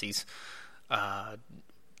the Nazis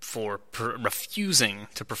for refusing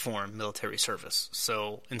to perform military service.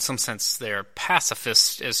 So, in some sense, they're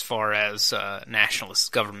pacifists as far as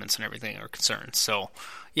nationalist governments and everything are concerned. So,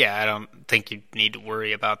 yeah, I don't think you need to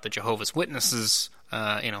worry about the Jehovah's Witnesses,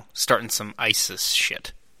 starting some ISIS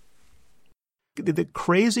shit. The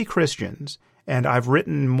crazy Christians... And I've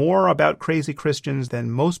written more about crazy Christians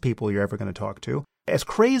than most people you're ever going to talk to. As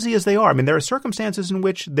crazy as they are, there are circumstances in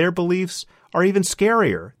which their beliefs are even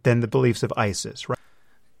scarier than the beliefs of ISIS, right?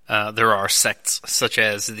 There are sects such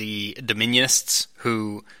as the Dominionists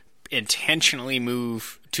who intentionally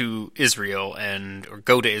move to Israel or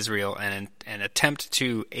go to Israel and attempt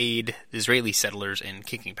to aid Israeli settlers in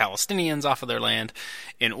kicking Palestinians off of their land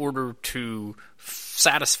in order to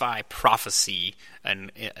satisfy prophecy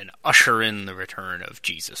and usher in the return of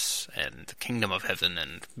Jesus and the kingdom of heaven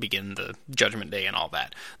and begin the judgment day and all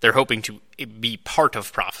that. They're hoping to be part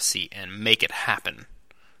of prophecy and make it happen.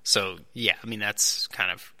 So, yeah, that's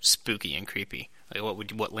kind of spooky and creepy. Like,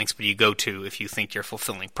 what lengths would you go to if you think you're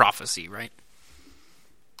fulfilling prophecy, right?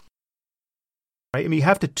 Right. You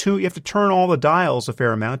have to turn all the dials a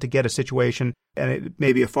fair amount to get a situation, and it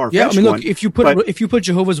may be a far-fetched one. Look, if you put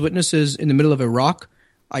Jehovah's Witnesses in the middle of Iraq,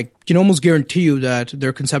 I can almost guarantee you that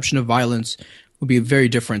their conception of violence would be very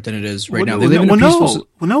different than it is right now. They live in a peaceful...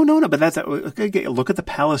 No. But that's okay. Look at the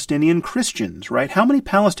Palestinian Christians, right? How many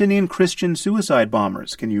Palestinian Christian suicide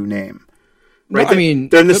bombers can you name? Right? No,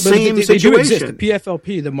 they're in the same situation. They do exist. The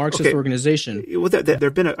PFLP, the Marxist organization. Well, there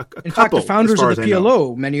have been a couple. In fact, the founders of the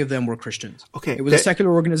PLO, many of them were Christians. Okay, it was a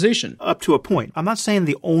secular organization. Up to a point. I'm not saying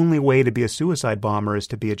the only way to be a suicide bomber is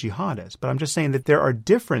to be a jihadist, but I'm just saying that there are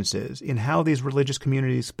differences in how these religious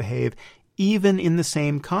communities behave, even in the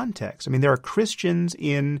same context. There are Christians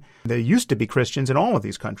there used to be Christians in all of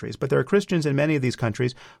these countries, but there are Christians in many of these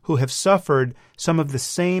countries who have suffered some of the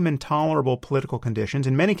same intolerable political conditions,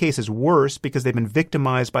 in many cases worse because they've been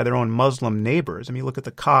victimized by their own Muslim neighbors. You look at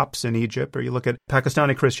the Copts in Egypt or you look at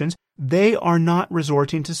Pakistani Christians, they are not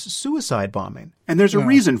resorting to suicide bombing. And there's a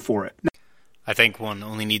reason for it. I think one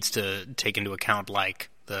only needs to take into account, like,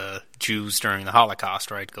 the Jews during the Holocaust,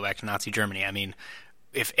 right? Go back to Nazi Germany.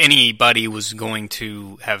 If anybody was going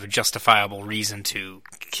to have a justifiable reason to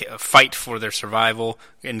fight for their survival,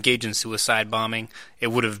 engage in suicide bombing, it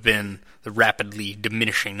would have been the rapidly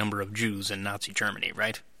diminishing number of Jews in Nazi Germany,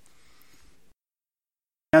 right?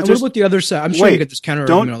 Now, what about the other side? I'm sure you get this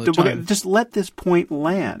counter-argument all the time. Just let this point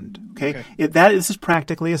land, okay? This is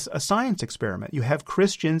practically a science experiment. You have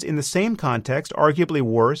Christians in the same context, arguably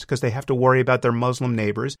worse, because they have to worry about their Muslim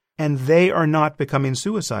neighbors, and they are not becoming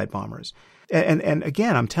suicide bombers. And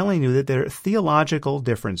again, I'm telling you that there are theological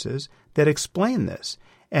differences that explain this.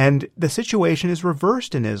 And the situation is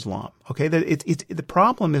reversed in Islam. Okay, the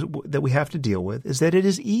problem that we have to deal with is that it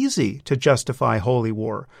is easy to justify holy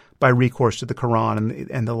war by recourse to the Quran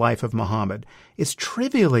and the life of Muhammad. It's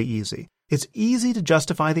trivially easy. It's easy to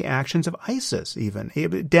justify the actions of ISIS, even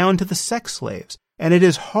down to the sex slaves. And it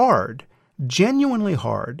is hard, genuinely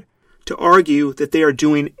hard, to argue that they are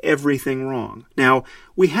doing everything wrong. Now,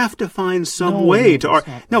 we have to find some way to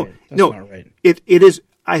argue. No, not right. It is.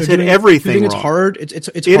 I said everything wrong. You think it's hard?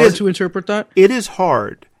 It's hard to interpret that? It is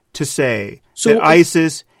hard to say that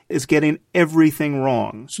ISIS is getting everything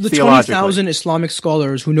wrong. So the 20,000 Islamic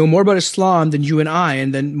scholars who know more about Islam than you and I,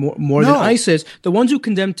 and then more than ISIS, the ones who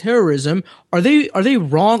condemn terrorism, are they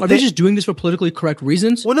wrong? Are they just doing this for politically correct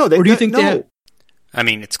reasons? Well, no. Or do you think they have... I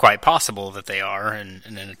mean, it's quite possible that they are in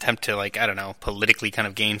an attempt to, like, I don't know, politically kind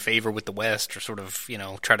of gain favor with the West or sort of, you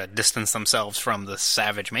know, try to distance themselves from the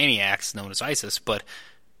savage maniacs known as ISIS. But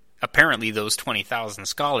apparently those 20,000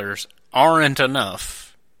 scholars aren't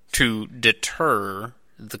enough to deter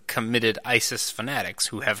the committed ISIS fanatics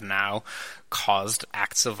who have now caused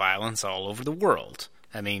acts of violence all over the world.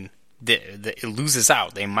 I mean, it loses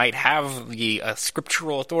out. They might have the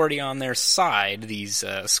scriptural authority on their side, these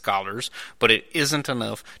scholars, but it isn't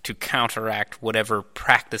enough to counteract whatever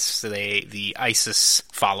practice the ISIS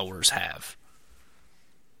followers have.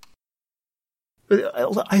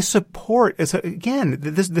 I support, again,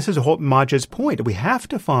 this is Majid's point. We have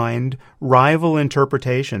to find rival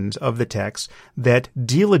interpretations of the text that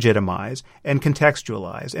delegitimize and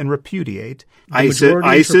contextualize and repudiate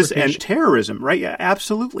ISIS and terrorism, right? Yeah,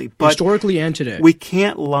 absolutely. But historically and today. We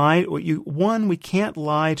can't lie. We can't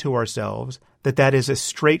lie to ourselves that is a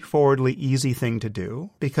straightforwardly easy thing to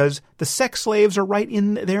do, because the sex slaves are right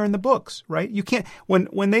in there in the books, right? You can't,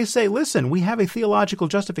 when they say, listen, we have a theological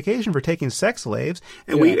justification for taking sex slaves,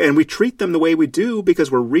 and we treat them the way we do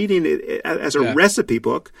because we're reading it as a recipe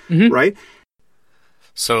book, right?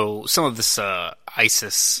 So some of this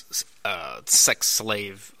ISIS sex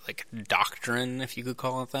slave like doctrine, if you could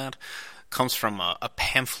call it that, comes from a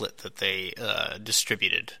pamphlet that they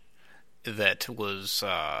distributed that was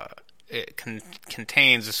it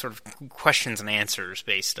contains a sort of questions and answers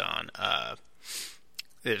based on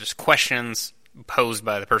there's questions posed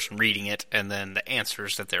by the person reading it and then the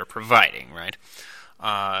answers that they're providing, right?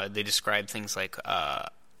 They describe things like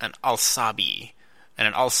an al-Sabi. And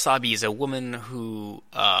an al-Sabi is a woman who,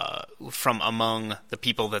 from among the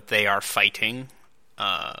people that they are fighting,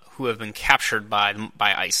 who have been captured by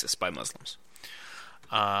ISIS, by Muslims.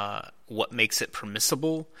 What makes it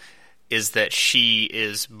permissible is that she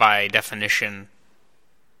is, by definition,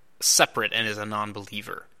 separate and is a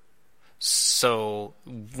non-believer. So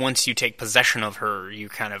once you take possession of her, you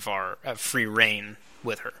kind of are at free reign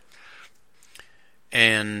with her.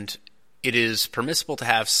 And it is permissible to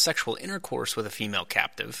have sexual intercourse with a female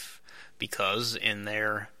captive because, in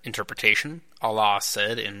their interpretation, Allah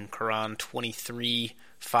said in Quran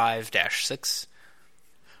 23:5-6,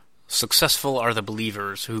 "Successful are the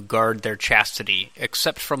believers who guard their chastity,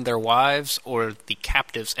 except from their wives or the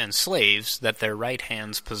captives and slaves that their right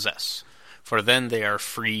hands possess, for then they are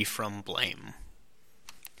free from blame."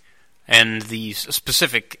 And the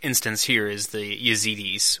specific instance here is the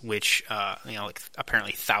Yazidis, which, like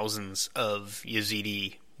apparently thousands of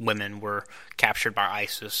Yazidi women were captured by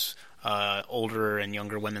ISIS, older and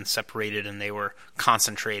younger women separated, and they were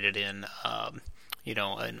concentrated in,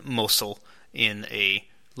 in Mosul in a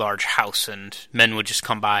large house, and men would just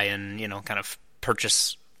come by and, kind of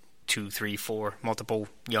purchase 2, 3, 4, multiple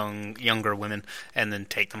younger women and then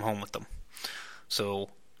take them home with them. So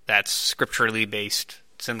that's scripturally based.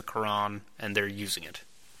 It's in the Quran, and they're using it.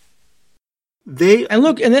 And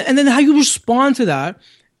look, and then how you respond to that,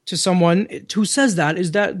 to someone who says that,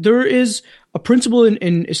 is that there is a principle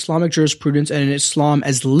in Islamic jurisprudence and in Islam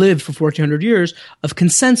as lived for 1,400 years of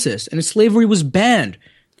consensus, and slavery was banned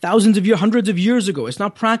hundreds of years ago. It's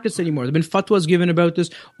not practiced anymore. There have been fatwas given about this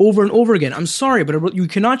over and over again. I'm sorry, but you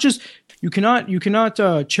cannot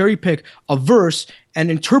cherry pick a verse and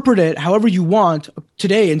interpret it however you want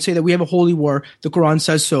today and say that we have a holy war. The Quran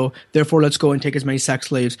says so. Therefore, let's go and take as many sex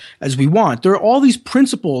slaves as we want. There are all these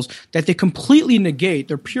principles that they completely negate.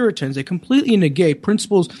 They're Puritans. They completely negate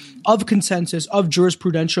principles of consensus, of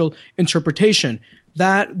jurisprudential interpretation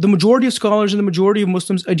that the majority of scholars and the majority of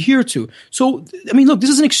Muslims adhere to. So, I mean, look, this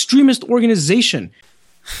is an extremist organization.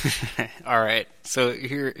 All right. So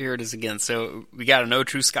here it is again. So we got a No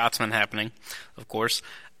True Scotsman happening, of course.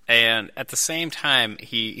 And at the same time,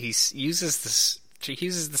 he uses this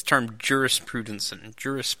term jurisprudence and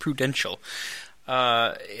jurisprudential.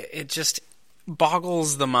 It just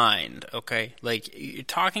boggles the mind, okay? Like, you're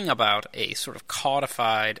talking about a sort of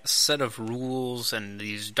codified set of rules and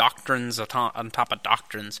these doctrines on top of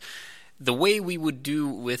doctrines, the way we would do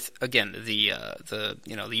with, again, the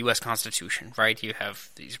U.S. Constitution, right? You have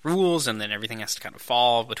these rules, and then everything has to kind of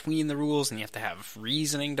fall between the rules, and you have to have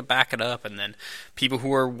reasoning to back it up, and then people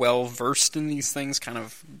who are well-versed in these things kind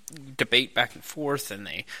of debate back and forth, and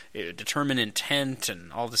they determine intent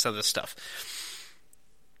and all this other stuff.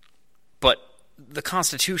 But the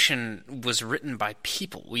Constitution was written by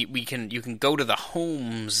people. You can go to the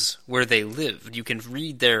homes where they lived. You can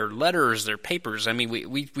read their letters, their papers. I mean,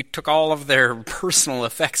 we took all of their personal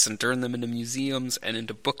effects and turned them into museums and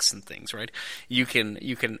into books and things, right? You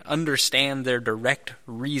can understand their direct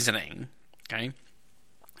reasoning, okay?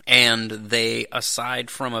 And they, aside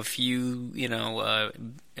from a few,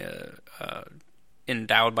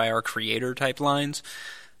 endowed by our Creator type lines,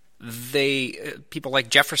 people like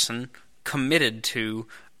Jefferson committed to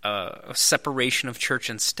a separation of church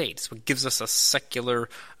and state. So it gives us a secular,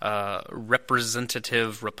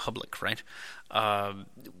 representative republic, right? But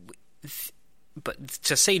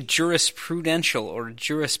to say jurisprudential or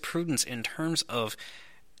jurisprudence in terms of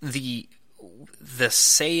the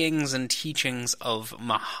sayings and teachings of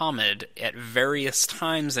Muhammad at various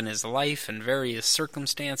times in his life and various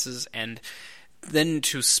circumstances, and then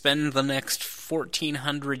to spend the next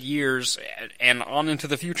 1,400 years and on into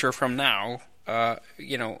the future from now,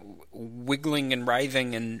 wiggling and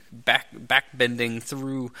writhing and backbending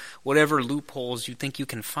through whatever loopholes you think you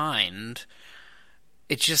can find,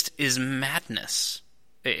 it just is madness.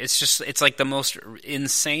 It's like the most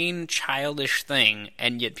insane, childish thing,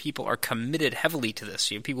 and yet people are committed heavily to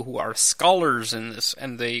this. You have people who are scholars in this,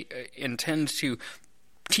 and they intend to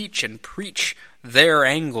teach and preach their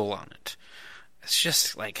angle on it. It's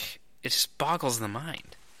just like, it just boggles the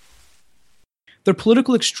mind. Their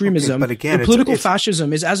political extremism, but again, their political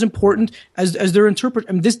fascism is as important as their interpret.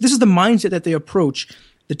 I mean, this is the mindset that they approach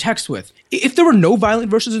the text with. If there were no violent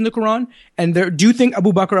verses in the Quran, do you think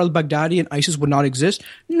Abu Bakr al-Baghdadi and ISIS would not exist?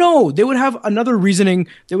 No, they would have another reasoning.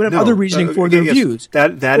 They would have other reasoning for their views.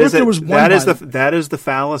 That is the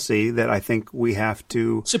fallacy that I think we have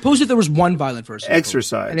to. Suppose that there was one violent verse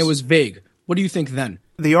exercise, and it was vague. What do you think then?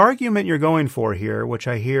 The argument you're going for here, which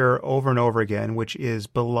I hear over and over again, which is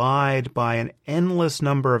belied by an endless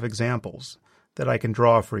number of examples that I can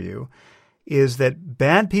draw for you, is that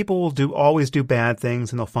bad people will always do bad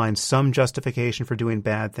things, and they'll find some justification for doing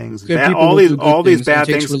bad things. All these bad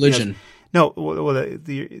things. Religion. Yes. No,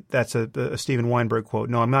 that's a Steven Weinberg quote.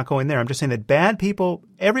 No, I'm not going there. I'm just saying that bad people,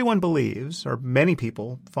 everyone believes, or many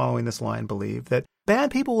people following this line believe, that bad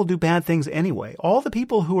people will do bad things anyway. All the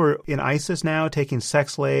people who are in ISIS now taking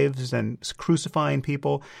sex slaves and crucifying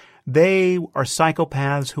people, they are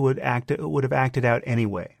psychopaths who would have acted out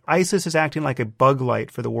anyway. ISIS is acting like a bug light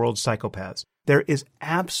for the world's psychopaths. There is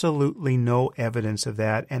absolutely no evidence of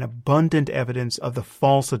that, and abundant evidence of the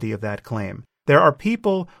falsity of that claim. There are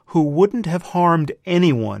people who wouldn't have harmed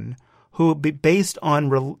anyone who would be based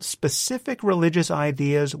on specific religious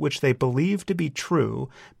ideas which they believe to be true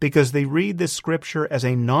because they read this scripture as a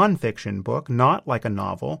nonfiction book, not like a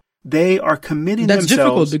novel. They are committing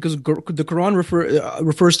themselves. That's difficult because the Quran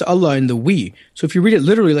refers to Allah in the we. So if you read it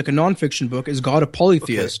literally like a nonfiction book, is God a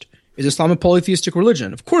polytheist? Okay. Is Islam a polytheistic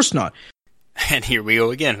religion? Of course not. And here we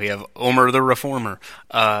go again. We have Omer the Reformer.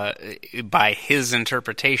 By his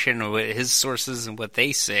interpretation, his sources, and what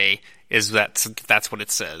they say is that's what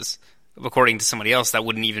it says. According to somebody else, that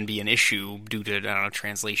wouldn't even be an issue due to, I don't know,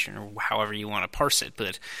 translation or however you want to parse it.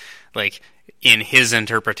 But, like, in his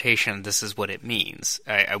interpretation, this is what it means.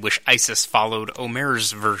 I wish ISIS followed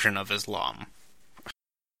Omer's version of Islam.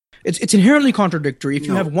 It's inherently contradictory. If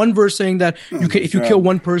you have one verse saying that if you kill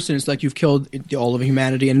one person, it's like you've killed all of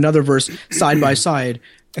humanity, and another verse side by side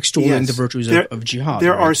extolling the virtues of jihad.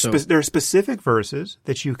 There are specific verses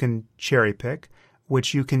that you can cherry pick,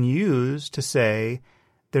 which you can use to say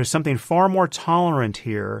there's something far more tolerant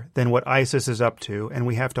here than what ISIS is up to, and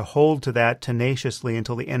we have to hold to that tenaciously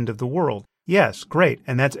until the end of the world. Yes, great,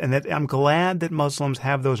 and I'm glad that Muslims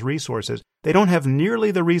have those resources. They don't have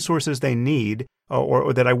nearly the resources they need,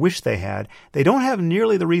 or that I wish they had. They don't have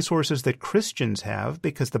nearly the resources that Christians have,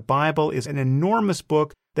 because the Bible is an enormous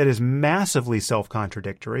book that is massively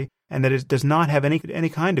self-contradictory, and that it does not have any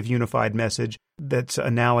kind of unified message that's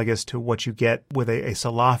analogous to what you get with a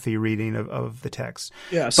Salafi reading of the text.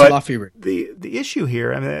 Yeah, Salafi reading. The issue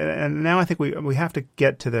here, and now I think we have to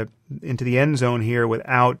get into the end zone here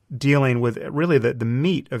without dealing with really the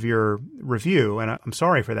meat of your review, and I'm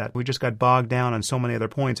sorry for that. We just got bogged down on so many other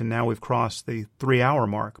points, and now we've crossed the 3-hour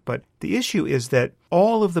mark. But the issue is that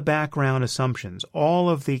all of the background assumptions, all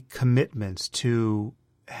of the commitments to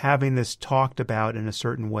having this talked about in a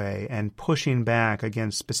certain way and pushing back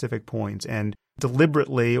against specific points and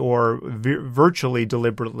deliberately or virtually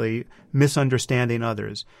deliberately misunderstanding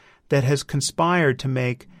others, that has conspired to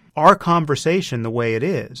make our conversation the way it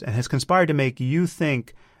is, and has conspired to make you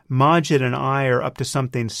think Majid and I are up to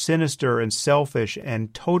something sinister and selfish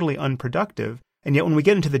and totally unproductive. And yet when we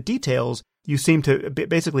get into the details, You seem to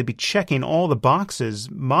basically be checking all the boxes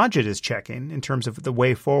Majid is checking in terms of the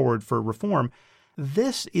way forward for reform.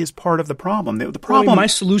 This is part of the problem. The problem. Well, my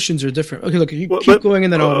solutions are different. Okay, look, keep going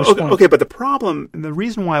and then I'll respond. Okay, but the problem, the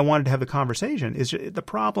reason why I wanted to have the conversation is the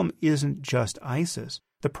problem isn't just ISIS.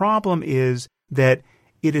 The problem is that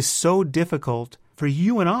it is so difficult for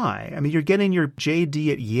you and I mean, you're getting your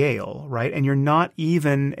JD at Yale, right? And you're not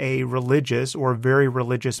even a religious or very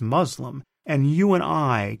religious Muslim. And you and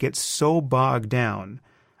I get so bogged down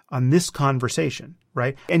on this conversation,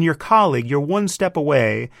 right? And your colleague, you're one step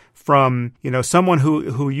away from, someone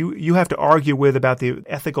who you have to argue with about the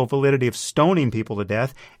ethical validity of stoning people to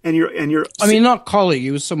death. And you're. I mean, not colleague.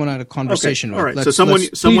 It was someone I had a conversation with. All right.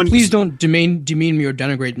 Someone. Please don't demean me or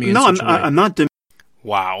denigrate me. No, I'm not.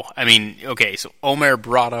 Wow. I mean, okay, so Omer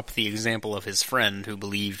brought up the example of his friend who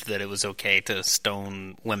believed that it was okay to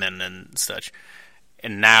stone women and such.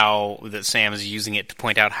 And now that Sam is using it to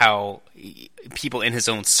point out how people in his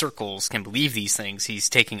own circles can believe these things, he's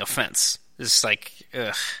taking offense. It's like,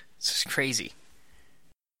 ugh, it's just crazy.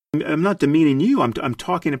 I'm not demeaning you. I'm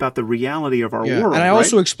talking about the reality of our world. And I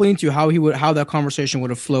also explained to you how that conversation would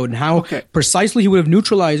have flowed and how precisely he would have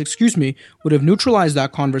neutralized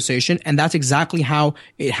that conversation. And that's exactly how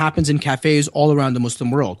it happens in cafes all around the Muslim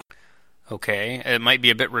world. Okay, it might be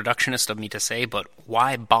a bit reductionist of me to say, but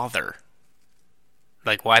why bother?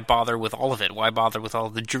 Like, why bother with all of it? Why bother with all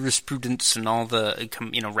the jurisprudence and all the,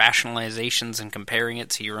 rationalizations and comparing it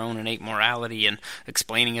to your own innate morality and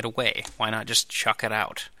explaining it away? Why not just chuck it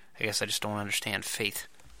out? I guess I just don't understand faith.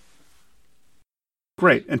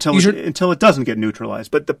 Great, until it doesn't get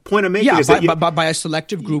neutralized. But the point I'm making is that by a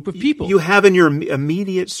selective group of people. You have in your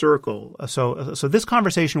immediate circle. So this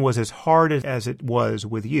conversation was as hard as it was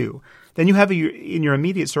with you. Then you have in your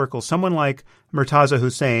immediate circle someone like Murtaza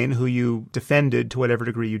Hussain, who you defended to whatever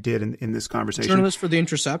degree you did in this conversation. Journalist for The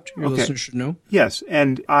Intercept. Your listeners should know. Yes,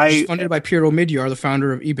 and He's funded by Piero Midyar, the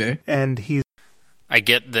founder of eBay. And he's. I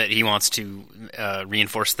get that he wants to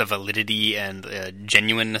reinforce the validity and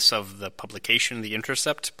genuineness of the publication, The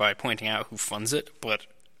Intercept, by pointing out who funds it, but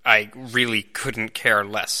I really couldn't care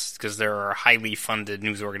less, because there are highly funded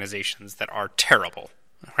news organizations that are terrible,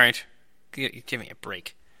 right? Give me a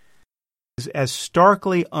break. As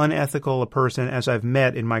starkly unethical a person as I've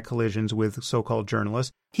met in my collisions with so-called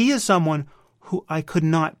journalists, he is someone who I could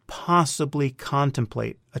not possibly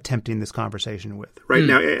contemplate attempting this conversation with. Right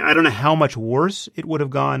now, I don't know how much worse it would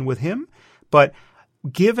have gone with him, but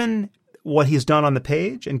given what he's done on the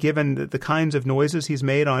page and given the kinds of noises he's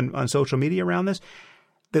made on social media around this,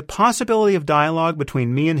 the possibility of dialogue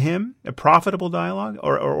between me and him, a profitable dialogue,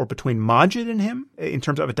 or between Majid and him, in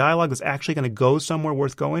terms of a dialogue that's actually going to go somewhere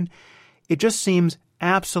worth going, it just seems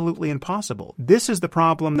absolutely impossible. This is the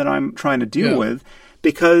problem that I'm trying to deal with,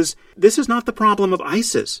 because this is not the problem of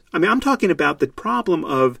ISIS. I mean, I'm talking about the problem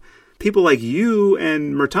of people like you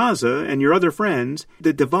and Murtaza and your other friends,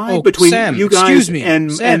 the divide between Sam, you guys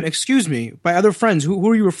Sam, excuse me. By other friends, who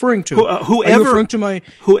are you referring to? Are you referring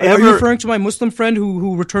to my Muslim friend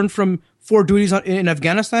who returned from 4 duties in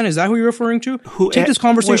Afghanistan? Is that who you're referring to? Take this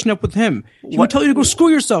conversation up with him. He would tell you to go screw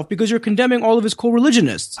yourself because you're condemning all of his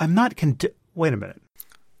co-religionists. I'm not wait a minute.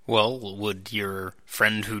 Well, would your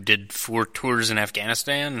friend who did 4 tours in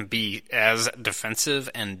Afghanistan be as defensive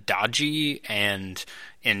and dodgy and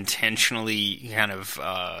intentionally kind of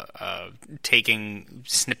taking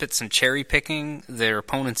snippets and cherry-picking their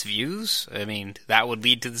opponent's views? I mean, that would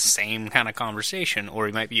lead to the same kind of conversation, or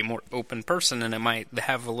he might be a more open person and it might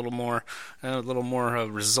have a little more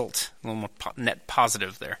result, a little more net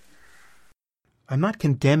positive there. I'm not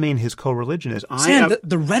condemning his co-religionists. Sam,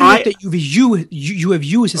 the rhetoric that you have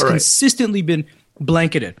used has consistently been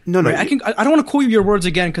blanketed. No. Right? I don't want to quote you your words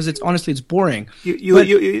again because it's boring.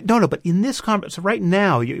 But in this conversation, right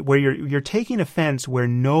now, where you're taking offense where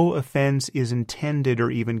no offense is intended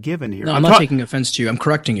or even given here. No, I'm not taking offense to you. I'm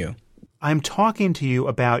correcting you. I'm talking to you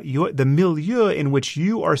about the milieu in which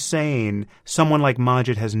you are saying someone like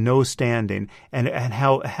Majid has no standing, and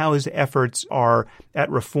how his efforts are at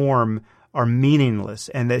reform are meaningless,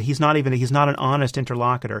 and that he's not an honest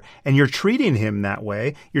interlocutor, and you're treating him that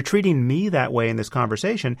way, you're treating me that way in this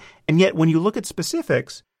conversation, and yet when you look at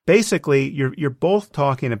specifics, basically you're both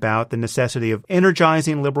talking about the necessity of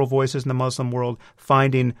energizing liberal voices in the Muslim world,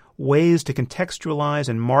 finding ways to contextualize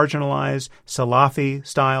and marginalize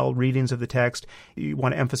Salafi-style readings of the text. You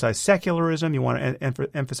want to emphasize secularism, you want to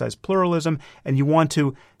emphasize pluralism, and you want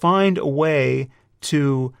to find a way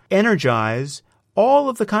to energize all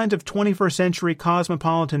of the kinds of 21st century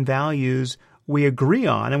cosmopolitan values we agree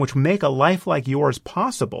on and which make a life like yours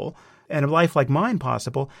possible and a life like mine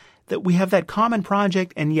possible. that we have that common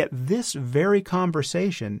project, and yet this very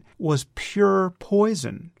conversation was pure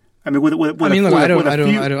poison. I mean, I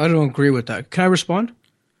don't agree with that. Can I respond?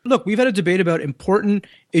 Look, we've had a debate about important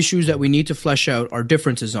issues that we need to flesh out our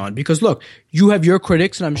differences on. Because look, you have your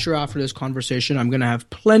critics, and I'm sure after this conversation, I'm going to have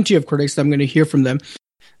plenty of critics that I'm going to hear from them.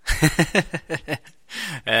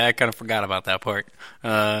 I kind of forgot about that part.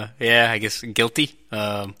 I guess guilty.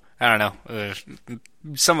 I don't know.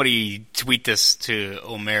 Somebody tweet this to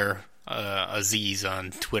Omer Aziz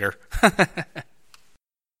on Twitter.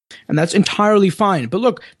 And that's entirely fine. But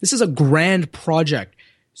look, this is a grand project,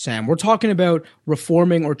 Sam. We're talking about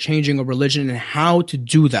reforming or changing a religion and how to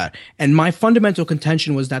do that. And my fundamental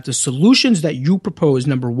contention was that the solutions that you propose,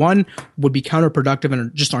 number one, would be counterproductive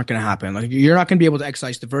and just aren't going to happen. Like, you're not going to be able to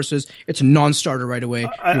excise the verses. It's a non-starter right away.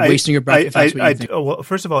 You're wasting your breath if that's what you think. Well,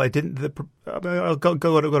 first of all, I didn't. I'll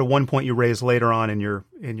go to one point you raised later on in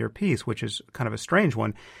your piece, which is kind of a strange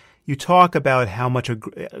one. You talk about how much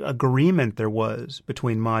agreement there was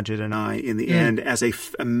between Maajid and I in the end as a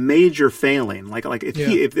major failing.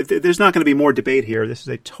 If there's not going to be more debate here, this is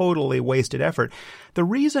a totally wasted effort. The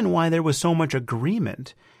reason why there was so much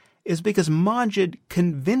agreement is because Maajid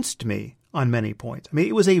convinced me on many points. I mean,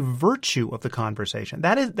 it was a virtue of the conversation.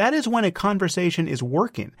 That is when a conversation is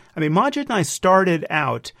working. I mean, Maajid and I started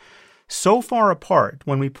out so far apart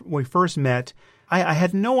when we first met. I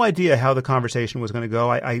had no idea how the conversation was going to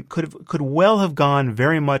go. I could well have gone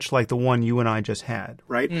very much like the one you and I just had,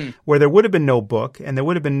 right? Where there would have been no book and there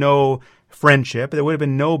would have been no friendship. There would have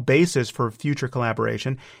been no basis for future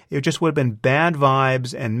collaboration. It just would have been bad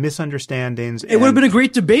vibes and misunderstandings. It would have been a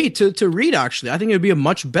great debate to read, actually. I think it would be a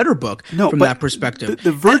much better book from that perspective.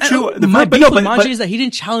 The virtue... My beef with Maajid is that he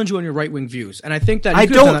didn't challenge you on your right-wing views. And I think that he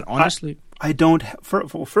could have done that honestly. I don't...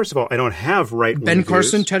 First of all, I don't have right-wing Ben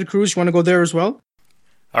Carson, Ted Cruz, you want to go there as well?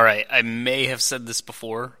 All right, I may have said this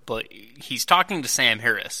before, but he's talking to Sam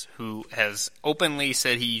Harris, who has openly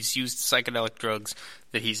said he's used psychedelic drugs,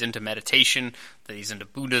 that he's into meditation, that he's into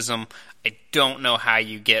Buddhism. I don't know how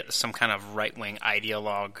you get some kind of right-wing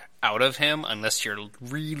ideologue out of him unless you're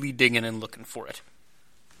really digging and looking for it.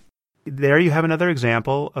 There you have another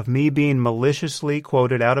example of me being maliciously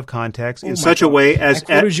quoted out of context in such a way as... I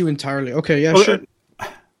quoted you entirely. Okay, yeah, sure.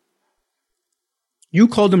 You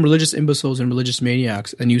called them religious imbeciles and religious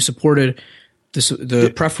maniacs, and you supported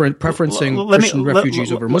preferencing Christian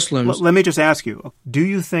refugees over Muslims. Let me just ask you, do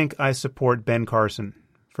you think I support Ben Carson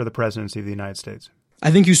for the presidency of the United States? I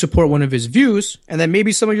think you support one of his views, and then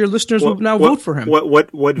maybe some of your listeners will now vote for him.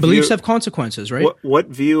 What beliefs have consequences, right? What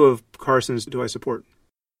view of Carson's do I support?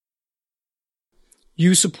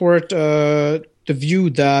 You support the view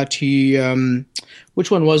that he... which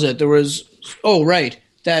one was it? There was... Oh, right.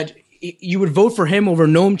 That... you would vote for him over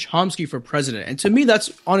Noam Chomsky for president. And to me, that's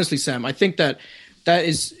honestly, Sam, I think that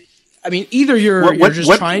is, I mean, either you're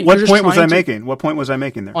just trying. What point was I making? What point was I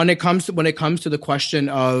making there? When it comes to the question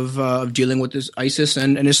of dealing with this ISIS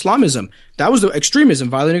and Islamism, that was the extremism,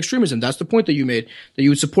 violent extremism. That's the point that you made, that you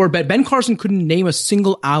would support. Ben Carson couldn't name a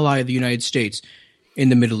single ally of the United States in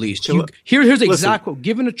the Middle East. Here's the exact quote.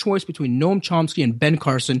 Given a choice between Noam Chomsky and Ben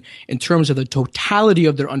Carson in terms of the totality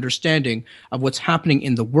of their understanding of what's happening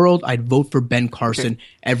in the world, I'd vote for Ben Carson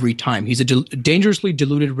every time. He's a dangerously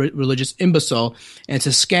deluded religious imbecile, and it's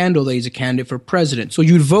a scandal that he's a candidate for president. So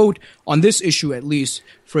you'd vote on this issue at least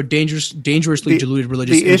for a dangerously deluded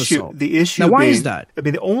religious imbecile. The issue. Now, why is that? I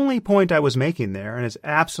mean, the only point I was making there, and it's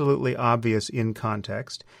absolutely obvious in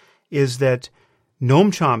context, is that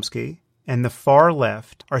Noam Chomsky and the far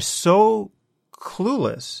left are so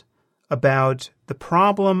clueless about the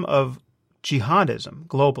problem of jihadism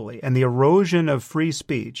globally and the erosion of free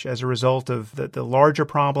speech as a result of the larger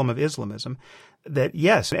problem of Islamism that,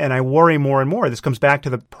 yes, and I worry more and more, this comes back to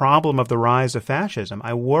the problem of the rise of fascism.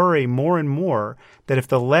 I worry more and more that if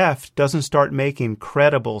the left doesn't start making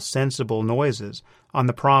credible, sensible noises on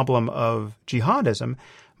the problem of jihadism,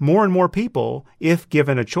 more and more people, if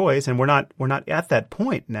given a choice, and we're not at that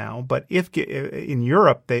point now, but if in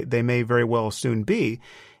Europe they may very well soon be,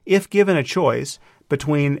 if given a choice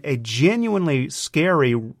between a genuinely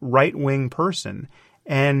scary right-wing person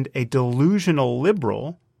and a delusional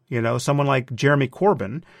liberal, someone like Jeremy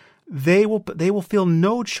Corbyn, they will feel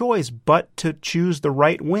no choice but to choose the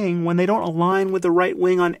right wing when they don't align with the right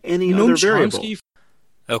wing on any other variable.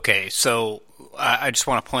 Okay, so I just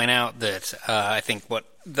want to point out that I think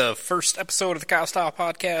the first episode of the Kyle Style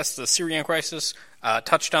podcast, the Syrian crisis,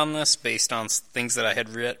 touched on this based on things that I had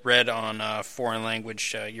read on foreign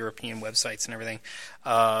language European websites and everything.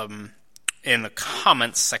 In the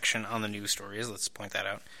comments section on the news stories, let's point that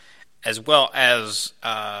out, as well as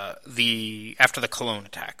after the Cologne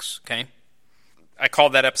attacks. Okay, I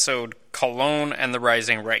called that episode Cologne and the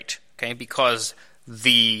Rising Right, okay? Because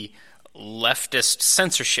the leftist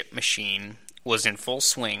censorship machine was in full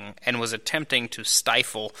swing and was attempting to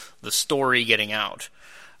stifle the story getting out.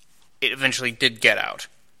 It eventually did get out.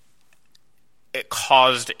 It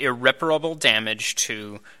caused irreparable damage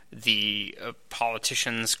to the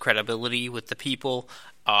politicians' credibility with the people,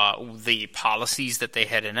 the policies that they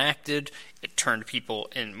had enacted. It turned people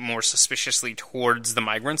in more suspiciously towards the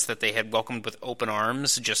migrants that they had welcomed with open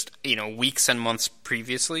arms just weeks and months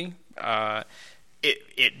previously.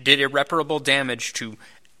 It did irreparable damage to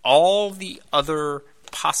all the other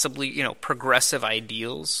possibly progressive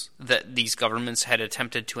ideals that these governments had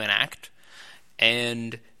attempted to enact,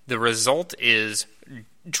 and the result is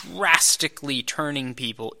drastically turning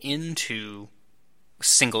people into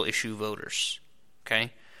single-issue voters,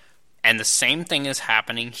 okay? And the same thing is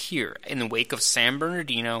happening here in the wake of San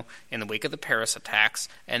Bernardino, in the wake of the Paris attacks,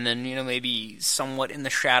 and then, maybe somewhat in the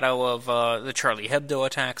shadow of the Charlie Hebdo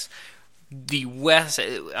attacks. The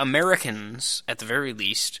Americans, at the very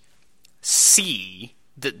least, see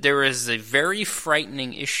that there is a very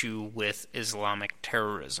frightening issue with Islamic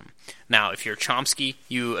terrorism. Now, if you're Chomsky,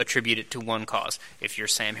 you attribute it to one cause. If you're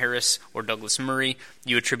Sam Harris or Douglas Murray,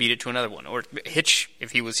 you attribute it to another one. Or Hitch,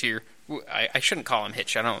 if he was here, I shouldn't call him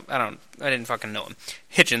Hitch. I didn't fucking know him.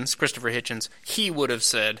 Hitchens, Christopher Hitchens, he would have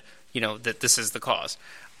said, that this is the cause,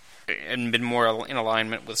 and been more in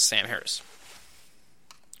alignment with Sam Harris.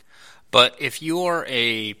 But if you're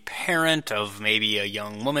a parent of maybe a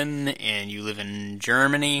young woman and you live in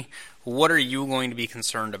Germany, what are you going to be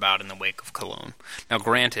concerned about in the wake of Cologne? Now,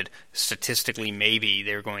 granted, statistically, maybe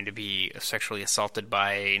they're going to be sexually assaulted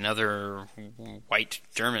by another white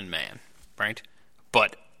German man, right?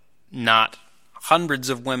 But not hundreds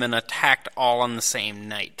of women attacked all on the same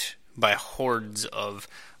night by hordes of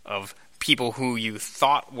people who you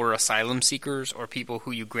thought were asylum seekers or people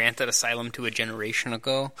who you granted asylum to a generation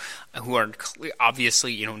ago, who are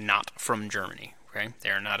obviously, not from Germany, okay?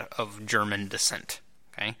 They are not of German descent,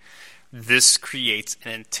 okay? This creates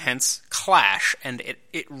an intense clash, and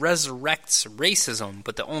it resurrects racism,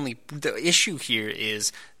 but the issue here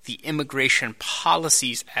is the immigration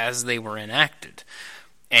policies as they were enacted,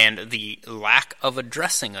 and the lack of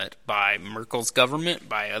addressing it by Merkel's government,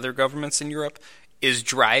 by other governments in Europe, is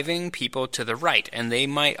driving people to the right, and they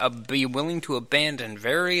might be willing to abandon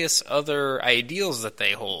various other ideals that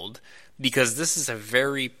they hold, because this is a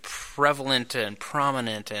very prevalent and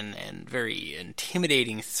prominent and very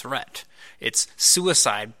intimidating threat. It's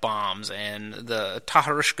suicide bombs and the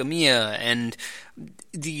Tahrir and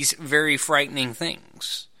these very frightening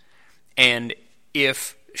things. And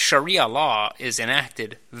if Sharia law is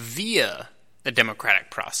enacted via the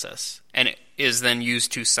democratic process, and it is then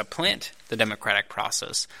used to supplant the democratic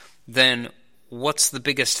process, then what's the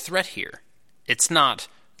biggest threat here? It's not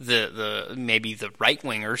maybe the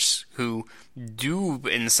right-wingers who do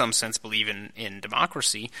in some sense believe in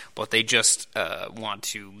democracy, but they just want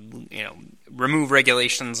to remove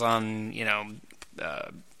regulations on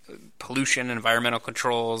pollution, environmental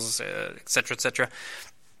controls, etc., etc.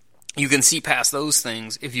 You can see past those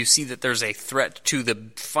things if you see that there's a threat to the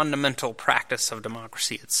fundamental practice of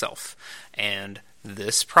democracy itself. And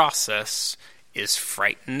this process is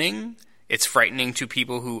frightening. It's frightening to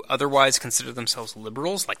people who otherwise consider themselves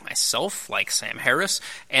liberals, like myself, like Sam Harris.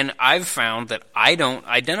 And I've found that I don't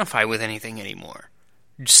identify with anything anymore.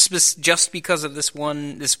 Just because of this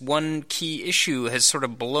one key issue has sort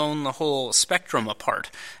of blown the whole spectrum apart.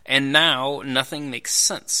 And now nothing makes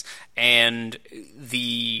sense. And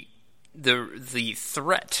the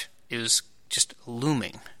threat is just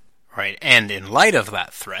looming, right? And in light of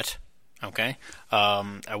that threat, okay,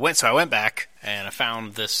 I went back and I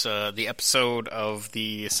found this the episode of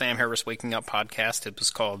the Sam Harris Waking Up podcast. It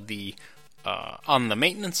was called the On the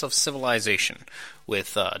Maintenance of Civilization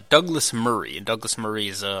with Douglas Murray. And Douglas Murray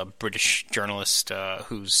is a British journalist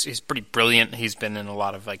he's pretty brilliant. He's been in a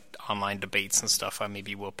lot of online debates and stuff. I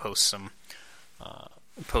maybe will post some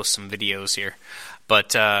videos here.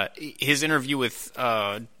 But his interview with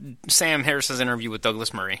Sam Harris's interview with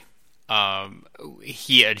Douglas Murray,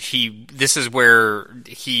 this is where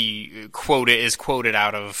he is quoted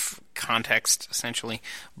out of context essentially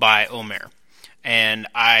by Omer. And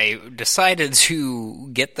I decided to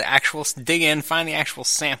get dig in, find the actual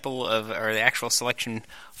sample or the actual selection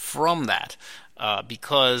from that,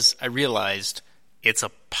 because I realized it's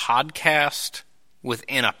a podcast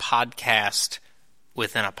within a podcast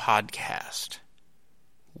within a podcast.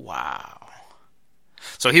 Wow.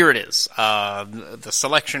 So here it is, the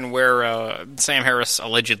selection where Sam Harris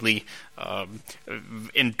allegedly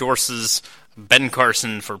endorses Ben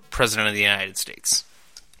Carson for President of the United States.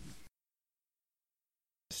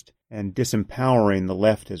 and disempowering the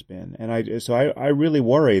left has been. And I really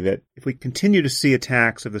worry that if we continue to see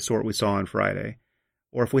attacks of the sort we saw on Friday,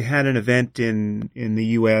 or if we had an event in the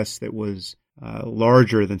U.S. that was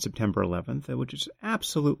larger than September 11th, which is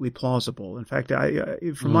absolutely plausible. In fact,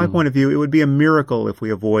 from my point of view, it would be a miracle if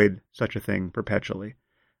we avoid such a thing perpetually.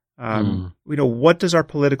 What does our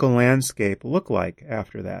political landscape look like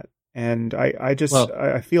after that? And I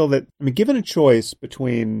feel that, given a choice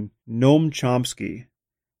between Noam Chomsky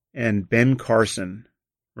and Ben Carson,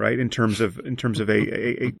 right, in terms of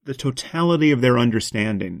the totality of their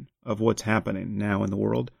understanding of what's happening now in the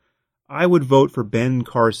world, I would vote for Ben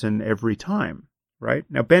Carson every time, right?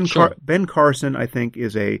 Now, Ben Carson, I think,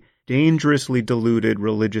 is a dangerously deluded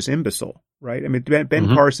religious imbecile, right?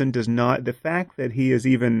 Ben Carson does not, the fact that he is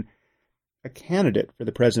even a candidate for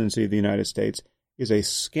the presidency of the United States is a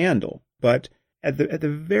scandal. But at the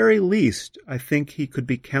very least, I think he could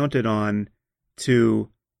be counted on to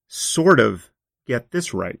sort of get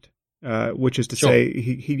this right, which is to say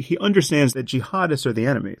he understands that jihadists are the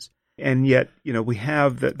enemies. And yet, we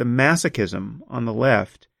have the masochism on the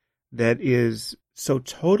left that is so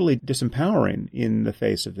totally disempowering in the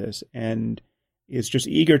face of this and is just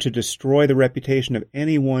eager to destroy the reputation of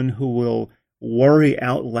anyone who will worry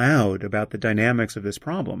out loud about the dynamics of this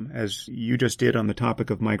problem, as you just did on the topic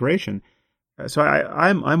of migration. So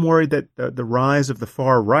I'm worried that the rise of the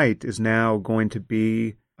far right is now going to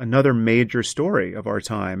be another major story of our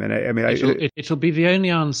time. And it'll be the only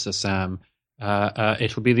answer, Sam.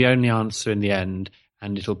 It'll be the only answer in the end,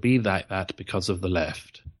 and it'll be like that because of the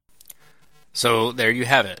left. So there you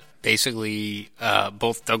have it. Basically,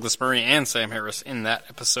 both Douglas Murray and Sam Harris in that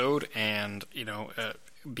episode, and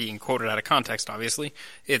being quoted out of context, obviously,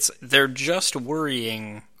 they're just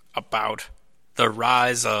worrying about the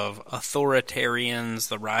rise of authoritarians,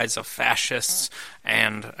 the rise of fascists,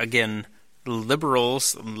 and again,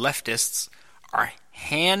 liberals, leftists are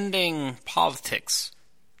handing politics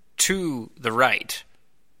to the right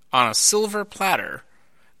on a silver platter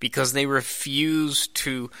because they refuse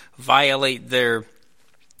to violate their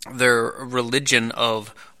religion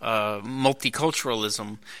of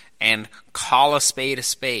multiculturalism and call a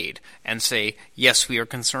spade and say, yes, we are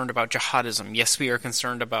concerned about jihadism. Yes, we are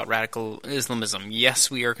concerned about radical Islamism.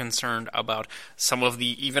 Yes, we are concerned about some of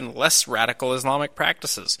the even less radical Islamic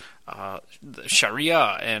practices,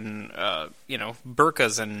 Sharia and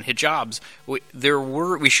burqas and hijabs.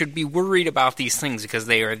 We should be worried about these things because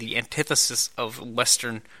they are the antithesis of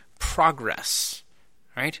Western progress,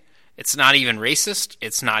 right? It's not even racist.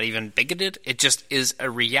 It's not even bigoted. It just is a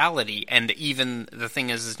reality. And even the thing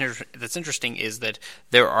that's interesting is that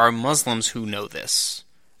there are Muslims who know this.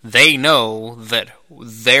 They know that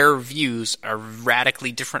their views are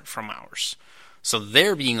radically different from ours. So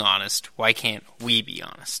they're being honest. Why can't we be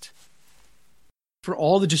honest? For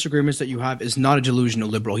all the disagreements that you have, is not a delusional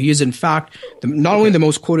liberal. He is, in fact, not only the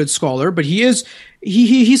most quoted scholar, but he's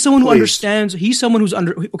someone who understands. He's someone who's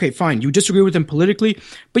okay, fine, you disagree with him politically,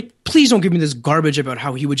 but please don't give me this garbage about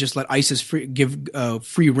how he would just let ISIS give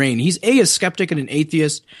free reign. He's a skeptic and an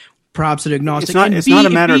atheist, perhaps an agnostic. It's not a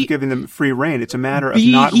matter of giving them free reign. It's a matter of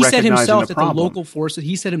not recognizing the problem.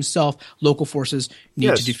 He said himself, local forces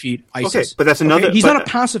need to defeat ISIS. Okay, but that's another. Okay? He's not a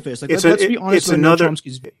pacifist. Let's be honest.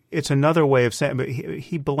 It's another way of saying. But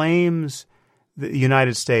he blames the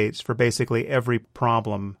United States for basically every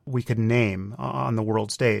problem we could name on the world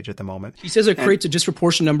stage at the moment. He says it creates a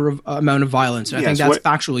disproportionate amount of violence. And I think that's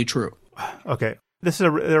factually true. Okay. This is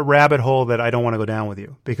a rabbit hole that I don't want to go down with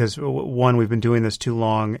you because, one, we've been doing this too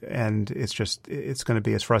long and it's going to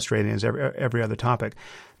be as frustrating as every other topic.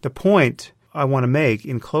 The point I want to make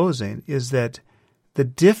in closing is that the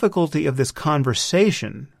difficulty of this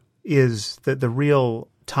conversation is the real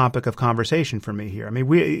topic of conversation for me here.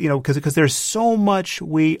 Because there's so much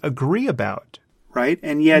we agree about, right?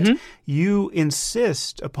 And yet you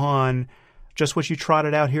insist upon just what you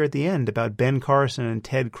trotted out here at the end about Ben Carson and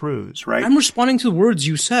Ted Cruz, right? I'm responding to the words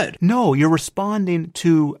you said. No, you're responding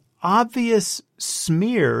to obvious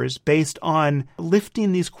smears based on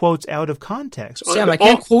lifting these quotes out of context. Sam, I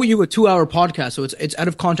can't quote you a 2-hour podcast, so it's out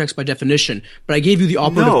of context by definition. But I gave you the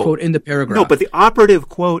operative quote in the paragraph. No, but the operative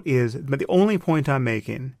quote but the only point I'm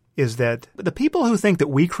making is that the people who think that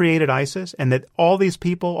we created ISIS and that all these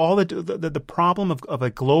people, all the problem of a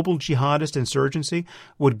global jihadist insurgency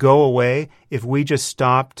would go away if we just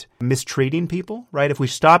stopped mistreating people, right? If we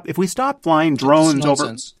stopped flying drones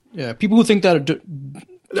over. Yeah, people who think that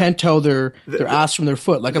can't tell their ass from their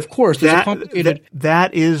foot. Like, of course, there's a complicated.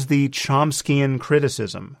 That is the Chomskyan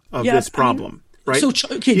criticism of this problem. right? So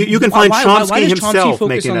you can find Chomsky why does himself Chomsky focus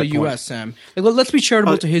making on that the point. U.S., Sam? Let's be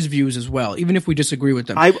charitable to his views as well, even if we disagree with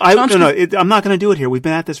them. I'm not going to do it here. We've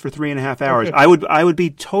been at this for 3.5 hours. Okay. I would be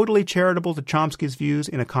totally charitable to Chomsky's views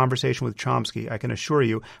in a conversation with Chomsky, I can assure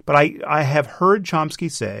you. But I have heard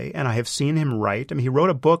Chomsky say, and I have seen him write. I mean, he wrote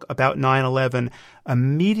a book about 9/11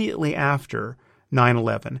 immediately after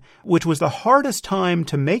 9/11, which was the hardest time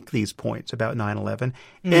to make these points about 9/11,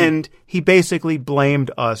 and he basically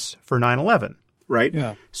blamed us for 9/11, right?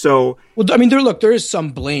 Yeah. So, well, I mean, there is some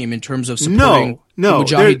blame in terms of supporting the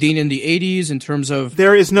Mujahideen in the 80s, in terms of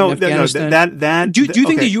there is no Afghanistan. Do you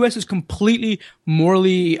think the U.S. is completely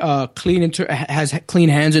morally has clean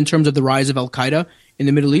hands in terms of the rise of Al Qaeda in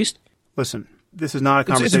the Middle East? Listen. This is not a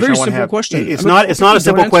conversation it's a very I want to simple have. Question. It's not a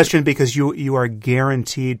simple question because you are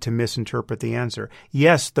guaranteed to misinterpret the answer.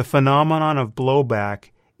 Yes, the phenomenon of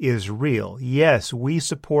blowback is real. Yes, we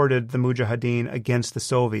supported the Mujahideen against the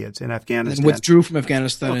Soviets in Afghanistan. And withdrew from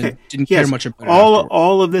Afghanistan and didn't care much about it.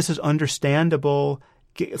 All of this is understandable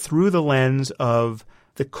through the lens of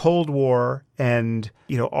the Cold War and,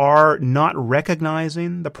 our not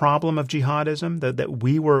recognizing the problem of jihadism that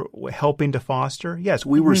we were helping to foster. Yes,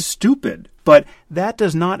 we were stupid, but that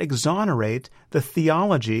does not exonerate the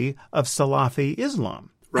theology of Salafi Islam.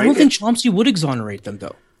 Right? I don't think Chomsky would exonerate them,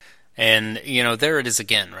 though. And, there it is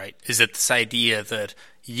again, right? Is it this idea that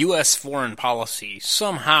U.S. foreign policy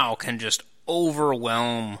somehow can just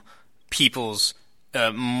overwhelm people's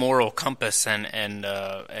moral compass and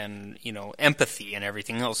empathy and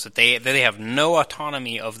everything else, that they have no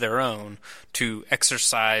autonomy of their own to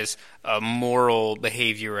exercise moral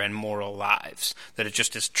behavior and moral lives, that it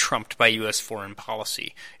just is trumped by U.S. foreign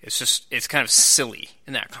policy. It's kind of silly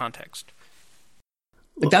in that context.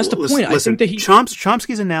 But that's the point. Listen, I think that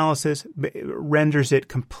Chomsky's analysis renders it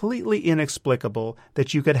completely inexplicable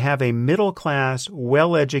that you could have a middle-class,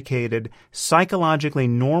 well-educated, psychologically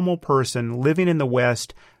normal person living in the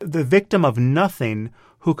West, the victim of nothing,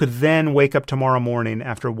 who could then wake up tomorrow morning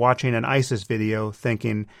after watching an ISIS video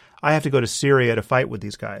thinking, I have to go to Syria to fight with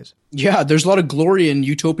these guys. Yeah, there's a lot of glory and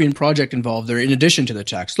utopian project involved there in addition to the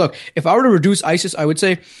text. Look, if I were to reduce ISIS, I would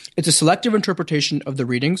say it's a selective interpretation of the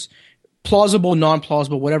readings. Plausible,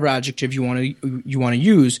 non-plausible, whatever adjective you want to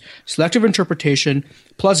use, selective interpretation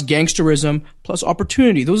plus gangsterism plus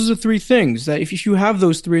opportunity. Those are the three things that if you have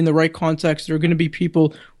those three in the right context, there are going to be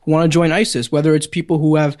people who want to join ISIS, whether it's people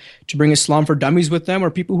who have to bring Islam for dummies with them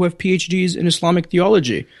or people who have PhDs in Islamic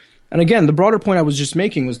theology. And again, the broader point I was just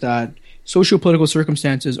making was that socio-political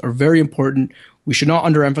circumstances are very important. We should not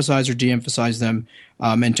underemphasize or de-emphasize them.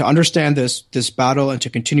 And to understand this battle and to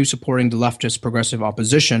continue supporting the leftist progressive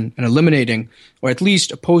opposition and eliminating, or at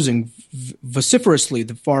least opposing vociferously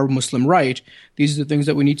the far Muslim right, these are the things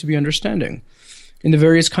that we need to be understanding in the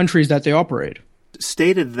various countries that they operate.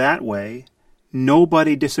 Stated that way,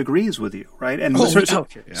 nobody disagrees with you, right? And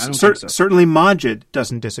certainly Majid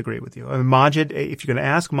doesn't disagree with you. I mean, Majid, if you're going to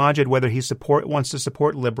ask Majid whether he wants to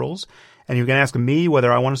support liberals, and you're going to ask me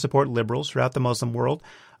whether I want to support liberals throughout the Muslim world,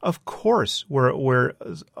 of course we're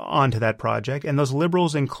on to that project. And those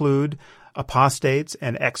liberals include apostates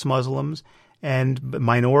and ex-Muslims and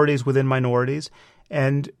minorities within minorities.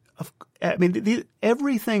 And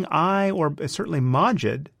everything or certainly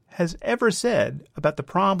Majid has ever said about the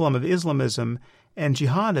problem of Islamism and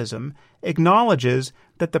jihadism acknowledges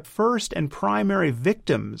that the first and primary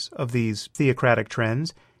victims of these theocratic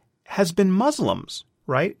trends has been Muslims,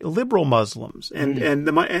 right? Liberal Muslims. And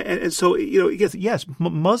so, yes,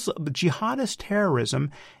 jihadist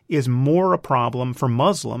terrorism is more a problem for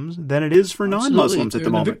Muslims than it is for non-Muslims at the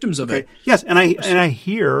moment. The victims of it. Yes, and I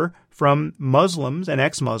hear from Muslims and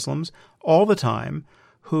ex-Muslims all the time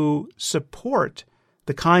who support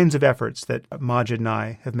the kinds of efforts that Majid and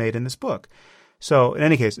I have made in this book. So in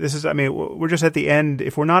any case, we're just at the end.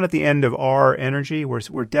 If we're not at the end of our energy,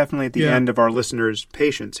 we're definitely at the end of our listeners'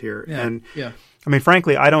 patience here. Yeah. And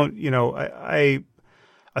frankly, I don't, I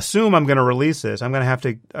assume I'm going to release this. I'm going to have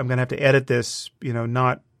to edit this,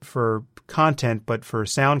 not for content, but for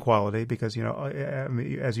sound quality because,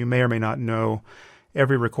 as you may or may not know,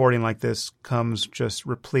 every recording like this comes just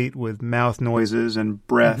replete with mouth noises and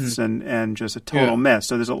breaths and just a total mess.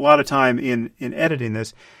 So there's a lot of time in editing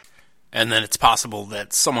this. And then it's possible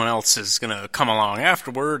that someone else is going to come along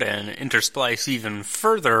afterward and intersplice even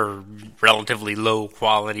further relatively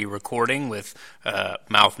low-quality recording with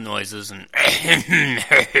mouth noises and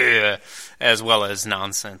as well as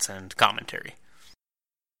nonsense and commentary.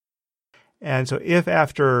 And so if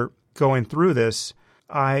after going through this,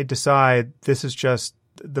 I decide this is just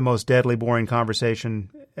the most deadly boring conversation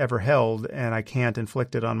ever held and I can't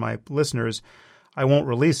inflict it on my listeners, I won't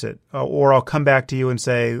release it. Or I'll come back to you and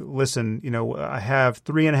say, listen, I have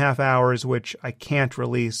 3.5 hours, which I can't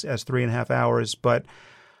release as 3.5 hours, but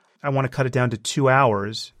I want to cut it down to 2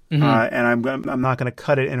 hours. And I'm not going to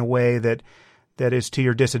cut it in a way that is to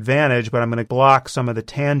your disadvantage, but I'm going to block some of the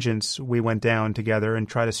tangents we went down together and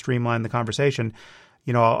try to streamline the conversation.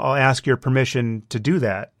 I'll ask your permission to do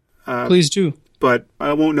that. Please do. But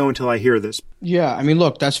I won't know until I hear this. Yeah, I mean,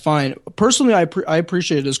 look, that's fine. Personally, I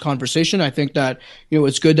appreciate this conversation. I think that,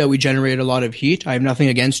 it's good that we generate a lot of heat. I have nothing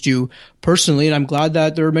against you personally, and I'm glad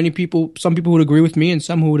that there are some people who would agree with me and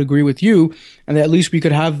some who would agree with you, and that at least we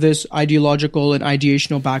could have this ideological and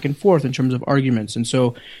ideational back and forth in terms of arguments. And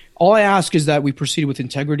so all I ask is that we proceed with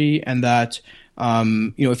integrity, and that,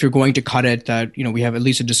 if you're going to cut it, that, we have at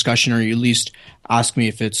least a discussion, or you at least ask me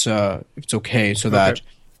if it's okay,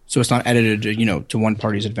 so it's not edited, to one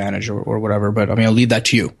party's advantage or whatever. But I'll leave that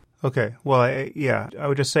to you. Okay. Well, I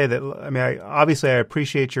would just say that, obviously I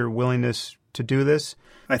appreciate your willingness to do this.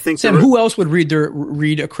 I think Sam, who else would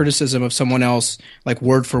read a criticism of someone else, like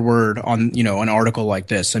word for word, on an article like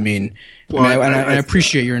this? I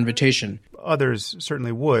appreciate your invitation. Others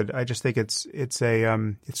certainly would. I just think it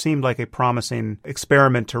seemed like a promising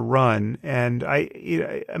experiment to run, and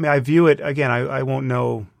I view it again. I won't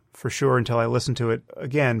know for sure until I listen to it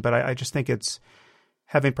again, but I just think it's,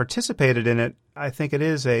 having participated in it, I think it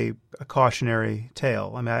is a cautionary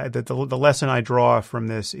tale. The lesson I draw from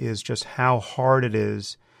this is just how hard it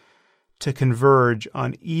is to converge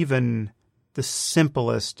on even the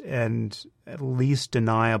simplest and at least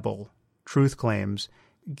deniable truth claims,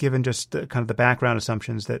 given just kind of the background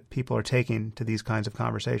assumptions that people are taking to these kinds of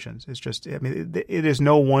conversations. It's just, it is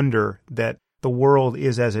no wonder that the world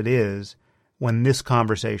is as it is when this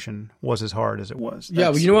conversation was as hard as it was.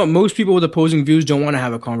 Yeah, you know what? Most people with opposing views don't want to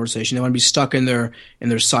have a conversation. They want to be stuck in their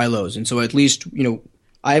silos. And so at least,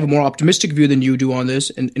 I have a more optimistic view than you do on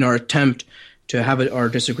this in our attempt to have our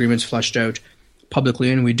disagreements fleshed out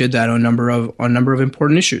publicly, and we did that on a number of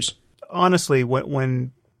important issues. Honestly,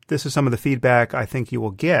 when this is some of the feedback I think you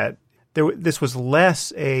will get, this was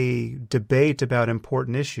less a debate about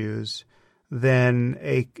important issues than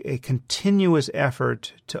a continuous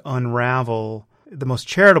effort to unravel. The most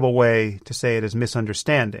charitable way to say it is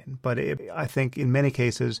misunderstanding, but I think in many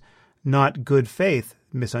cases not good faith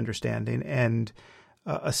misunderstanding and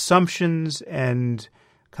assumptions and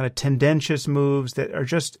kind of tendentious moves that are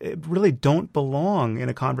just really don't belong in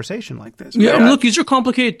a conversation like this. Yeah, look, these are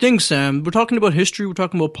complicated things, Sam. We're talking about history, we're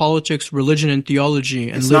talking about politics, religion, and theology,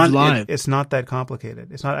 and live life. It's not that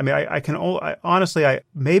complicated. It's not. Honestly,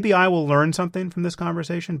 maybe I will learn something from this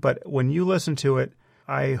conversation, but when you listen to it,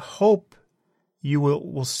 I hope you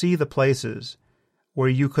will see the places where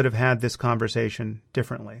you could have had this conversation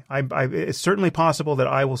differently. It's certainly possible that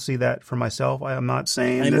I will see that for myself. I am not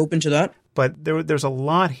saying I'm open to that. But there's a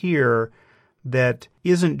lot here that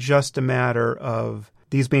isn't just a matter of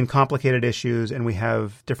these being complicated issues and we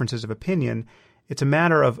have differences of opinion. It's a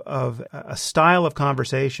matter of a style of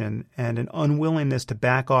conversation and an unwillingness to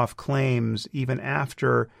back off claims even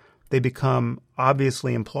after they become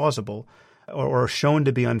obviously implausible or shown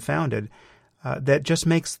to be unfounded. That just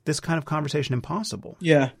makes this kind of conversation impossible.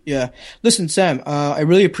 Yeah. Listen, Sam, I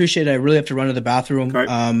really appreciate it. I really have to run to the bathroom, right.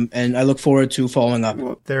 And I look forward to following up.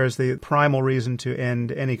 Well, there is the primal reason to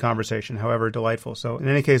end any conversation, however delightful. So in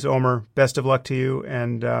any case, Omer, best of luck to you,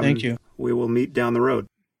 and thank you. We will meet down the road.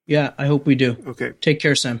 Yeah, I hope we do. Okay. Take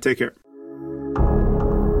care, Sam. Take care.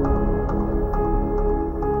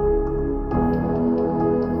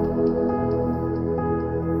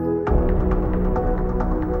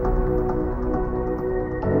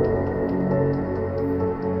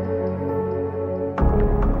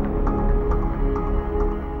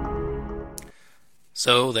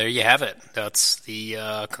 So there you have it. That's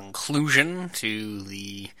the conclusion to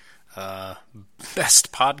the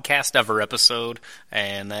best podcast ever episode,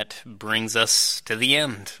 and that brings us to the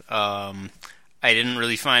end. I didn't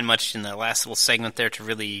really find much in the last little segment there to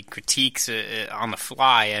really critique on the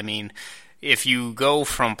fly. I mean, if you go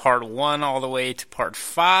from part 1 all the way to part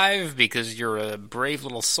 5 because you're a brave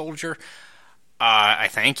little soldier, I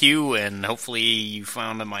thank you, and hopefully you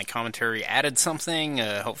found that my commentary added something,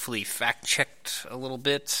 hopefully fact-checked a little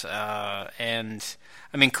bit, and,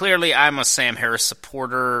 I mean, clearly I'm a Sam Harris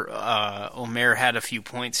supporter. Omer had a few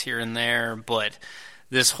points here and there, but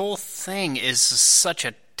this whole thing is such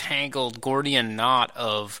a tangled Gordian knot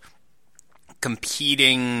of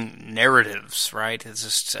competing narratives, right? It's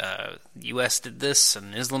just U.S. did this,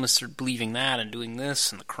 and Islamists are believing that and doing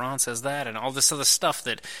this, and the Quran says that, and all this other stuff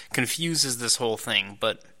that confuses this whole thing.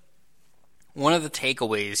 But one of the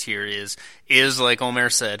takeaways here is like Omer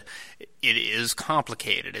said, it is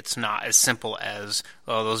complicated. It's not as simple as,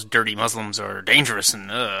 oh, those dirty Muslims are dangerous, and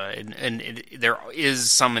there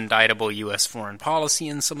is some indictable U.S. foreign policy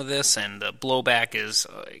in some of this, and the blowback is,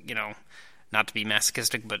 not to be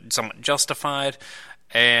masochistic, but somewhat justified.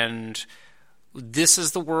 And this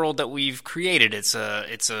is the world that we've created. It's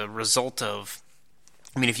a result of,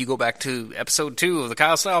 if you go back to episode 2 of the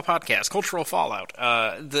Kyle Style podcast, Cultural Fallout,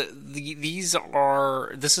 this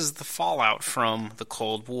is the fallout from the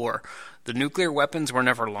Cold War. The nuclear weapons were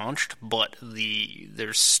never launched, but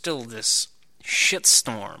there's still this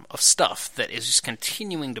shitstorm of stuff that is just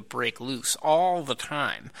continuing to break loose all the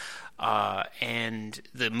time. And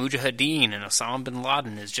the Mujahideen and Osama bin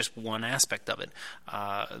Laden is just one aspect of it.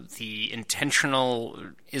 The intentional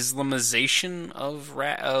Islamization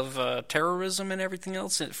of terrorism and everything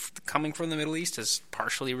else coming from the Middle East is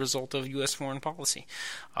partially a result of U.S. foreign policy.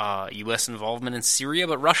 U.S. involvement in Syria,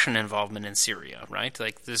 but Russian involvement in Syria, right?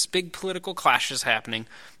 Like, this big political clash is happening.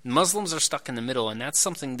 Muslims are stuck in the middle, and that's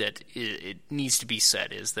something that it needs to be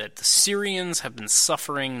said, is that the Syrians have been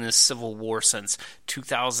suffering this civil war since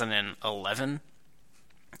 2011,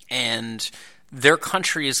 and their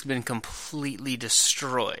country has been completely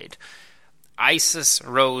destroyed. ISIS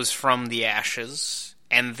rose from the ashes,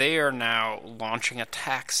 and they are now launching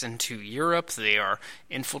attacks into Europe. They are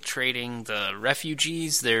infiltrating the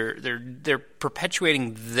refugees. They're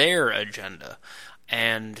perpetuating their agenda,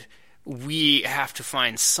 and we have to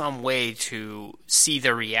find some way to see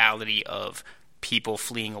the reality of people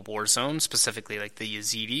fleeing a war zone, specifically like the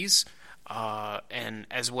Yazidis, and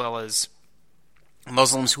as well as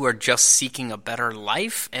Muslims who are just seeking a better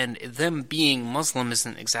life, and them being Muslim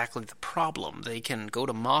isn't exactly the problem. They can go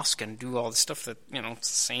to mosque and do all the stuff that, it's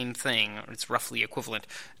the same thing. It's roughly equivalent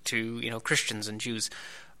to, Christians and Jews.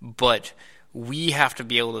 But we have to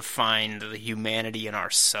be able to find the humanity in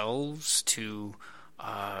ourselves to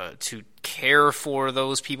care for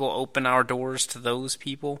those people, open our doors to those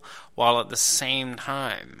people, while at the same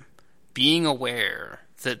time being aware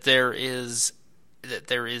that there is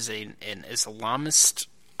an Islamist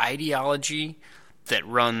ideology that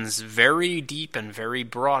runs very deep and very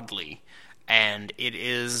broadly, and it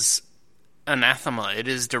is anathema. It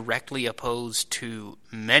is directly opposed to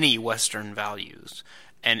many Western values,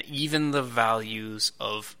 and even the values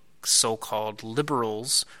of so-called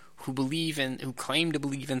liberals who claim to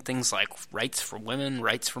believe in things like rights for women,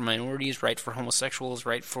 rights for minorities, right for homosexuals,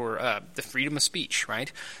 right for the freedom of speech,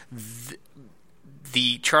 right?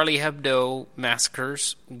 The Charlie Hebdo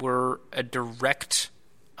massacres were a direct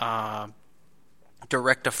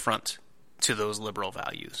affront to those liberal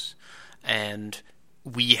values, and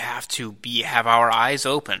we have to have our eyes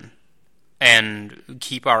open and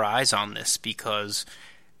keep our eyes on this, because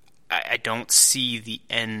I don't see the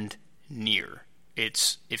end near.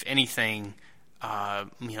 It's, if anything,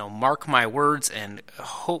 mark my words, and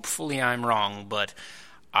hopefully I'm wrong, but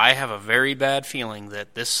I have a very bad feeling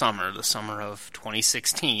that this summer, the summer of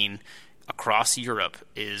 2016, across Europe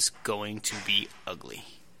is going to be ugly.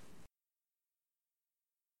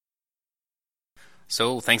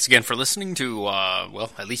 So, thanks again for listening to,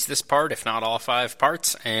 at least this part, if not all 5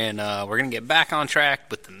 parts, and we're going to get back on track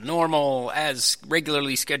with the normal, as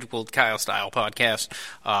regularly scheduled Kyle Style podcast.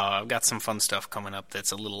 I've got some fun stuff coming up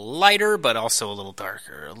that's a little lighter, but also a little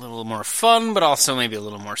darker, a little more fun, but also maybe a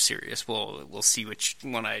little more serious. We'll see which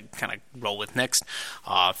one I kind of roll with next.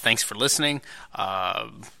 Thanks for listening.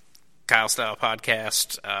 Kyle Style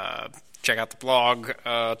podcast. Check out the blog,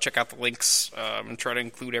 check out the links, and try to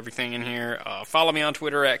include everything in here. Follow me on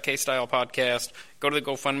Twitter at KStylePodcast. Go to the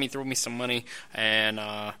GoFundMe, throw me some money, and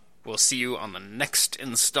we'll see you on the next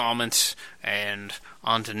installment, and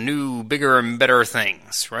on to new, bigger, and better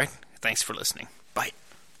things, right? Thanks for listening.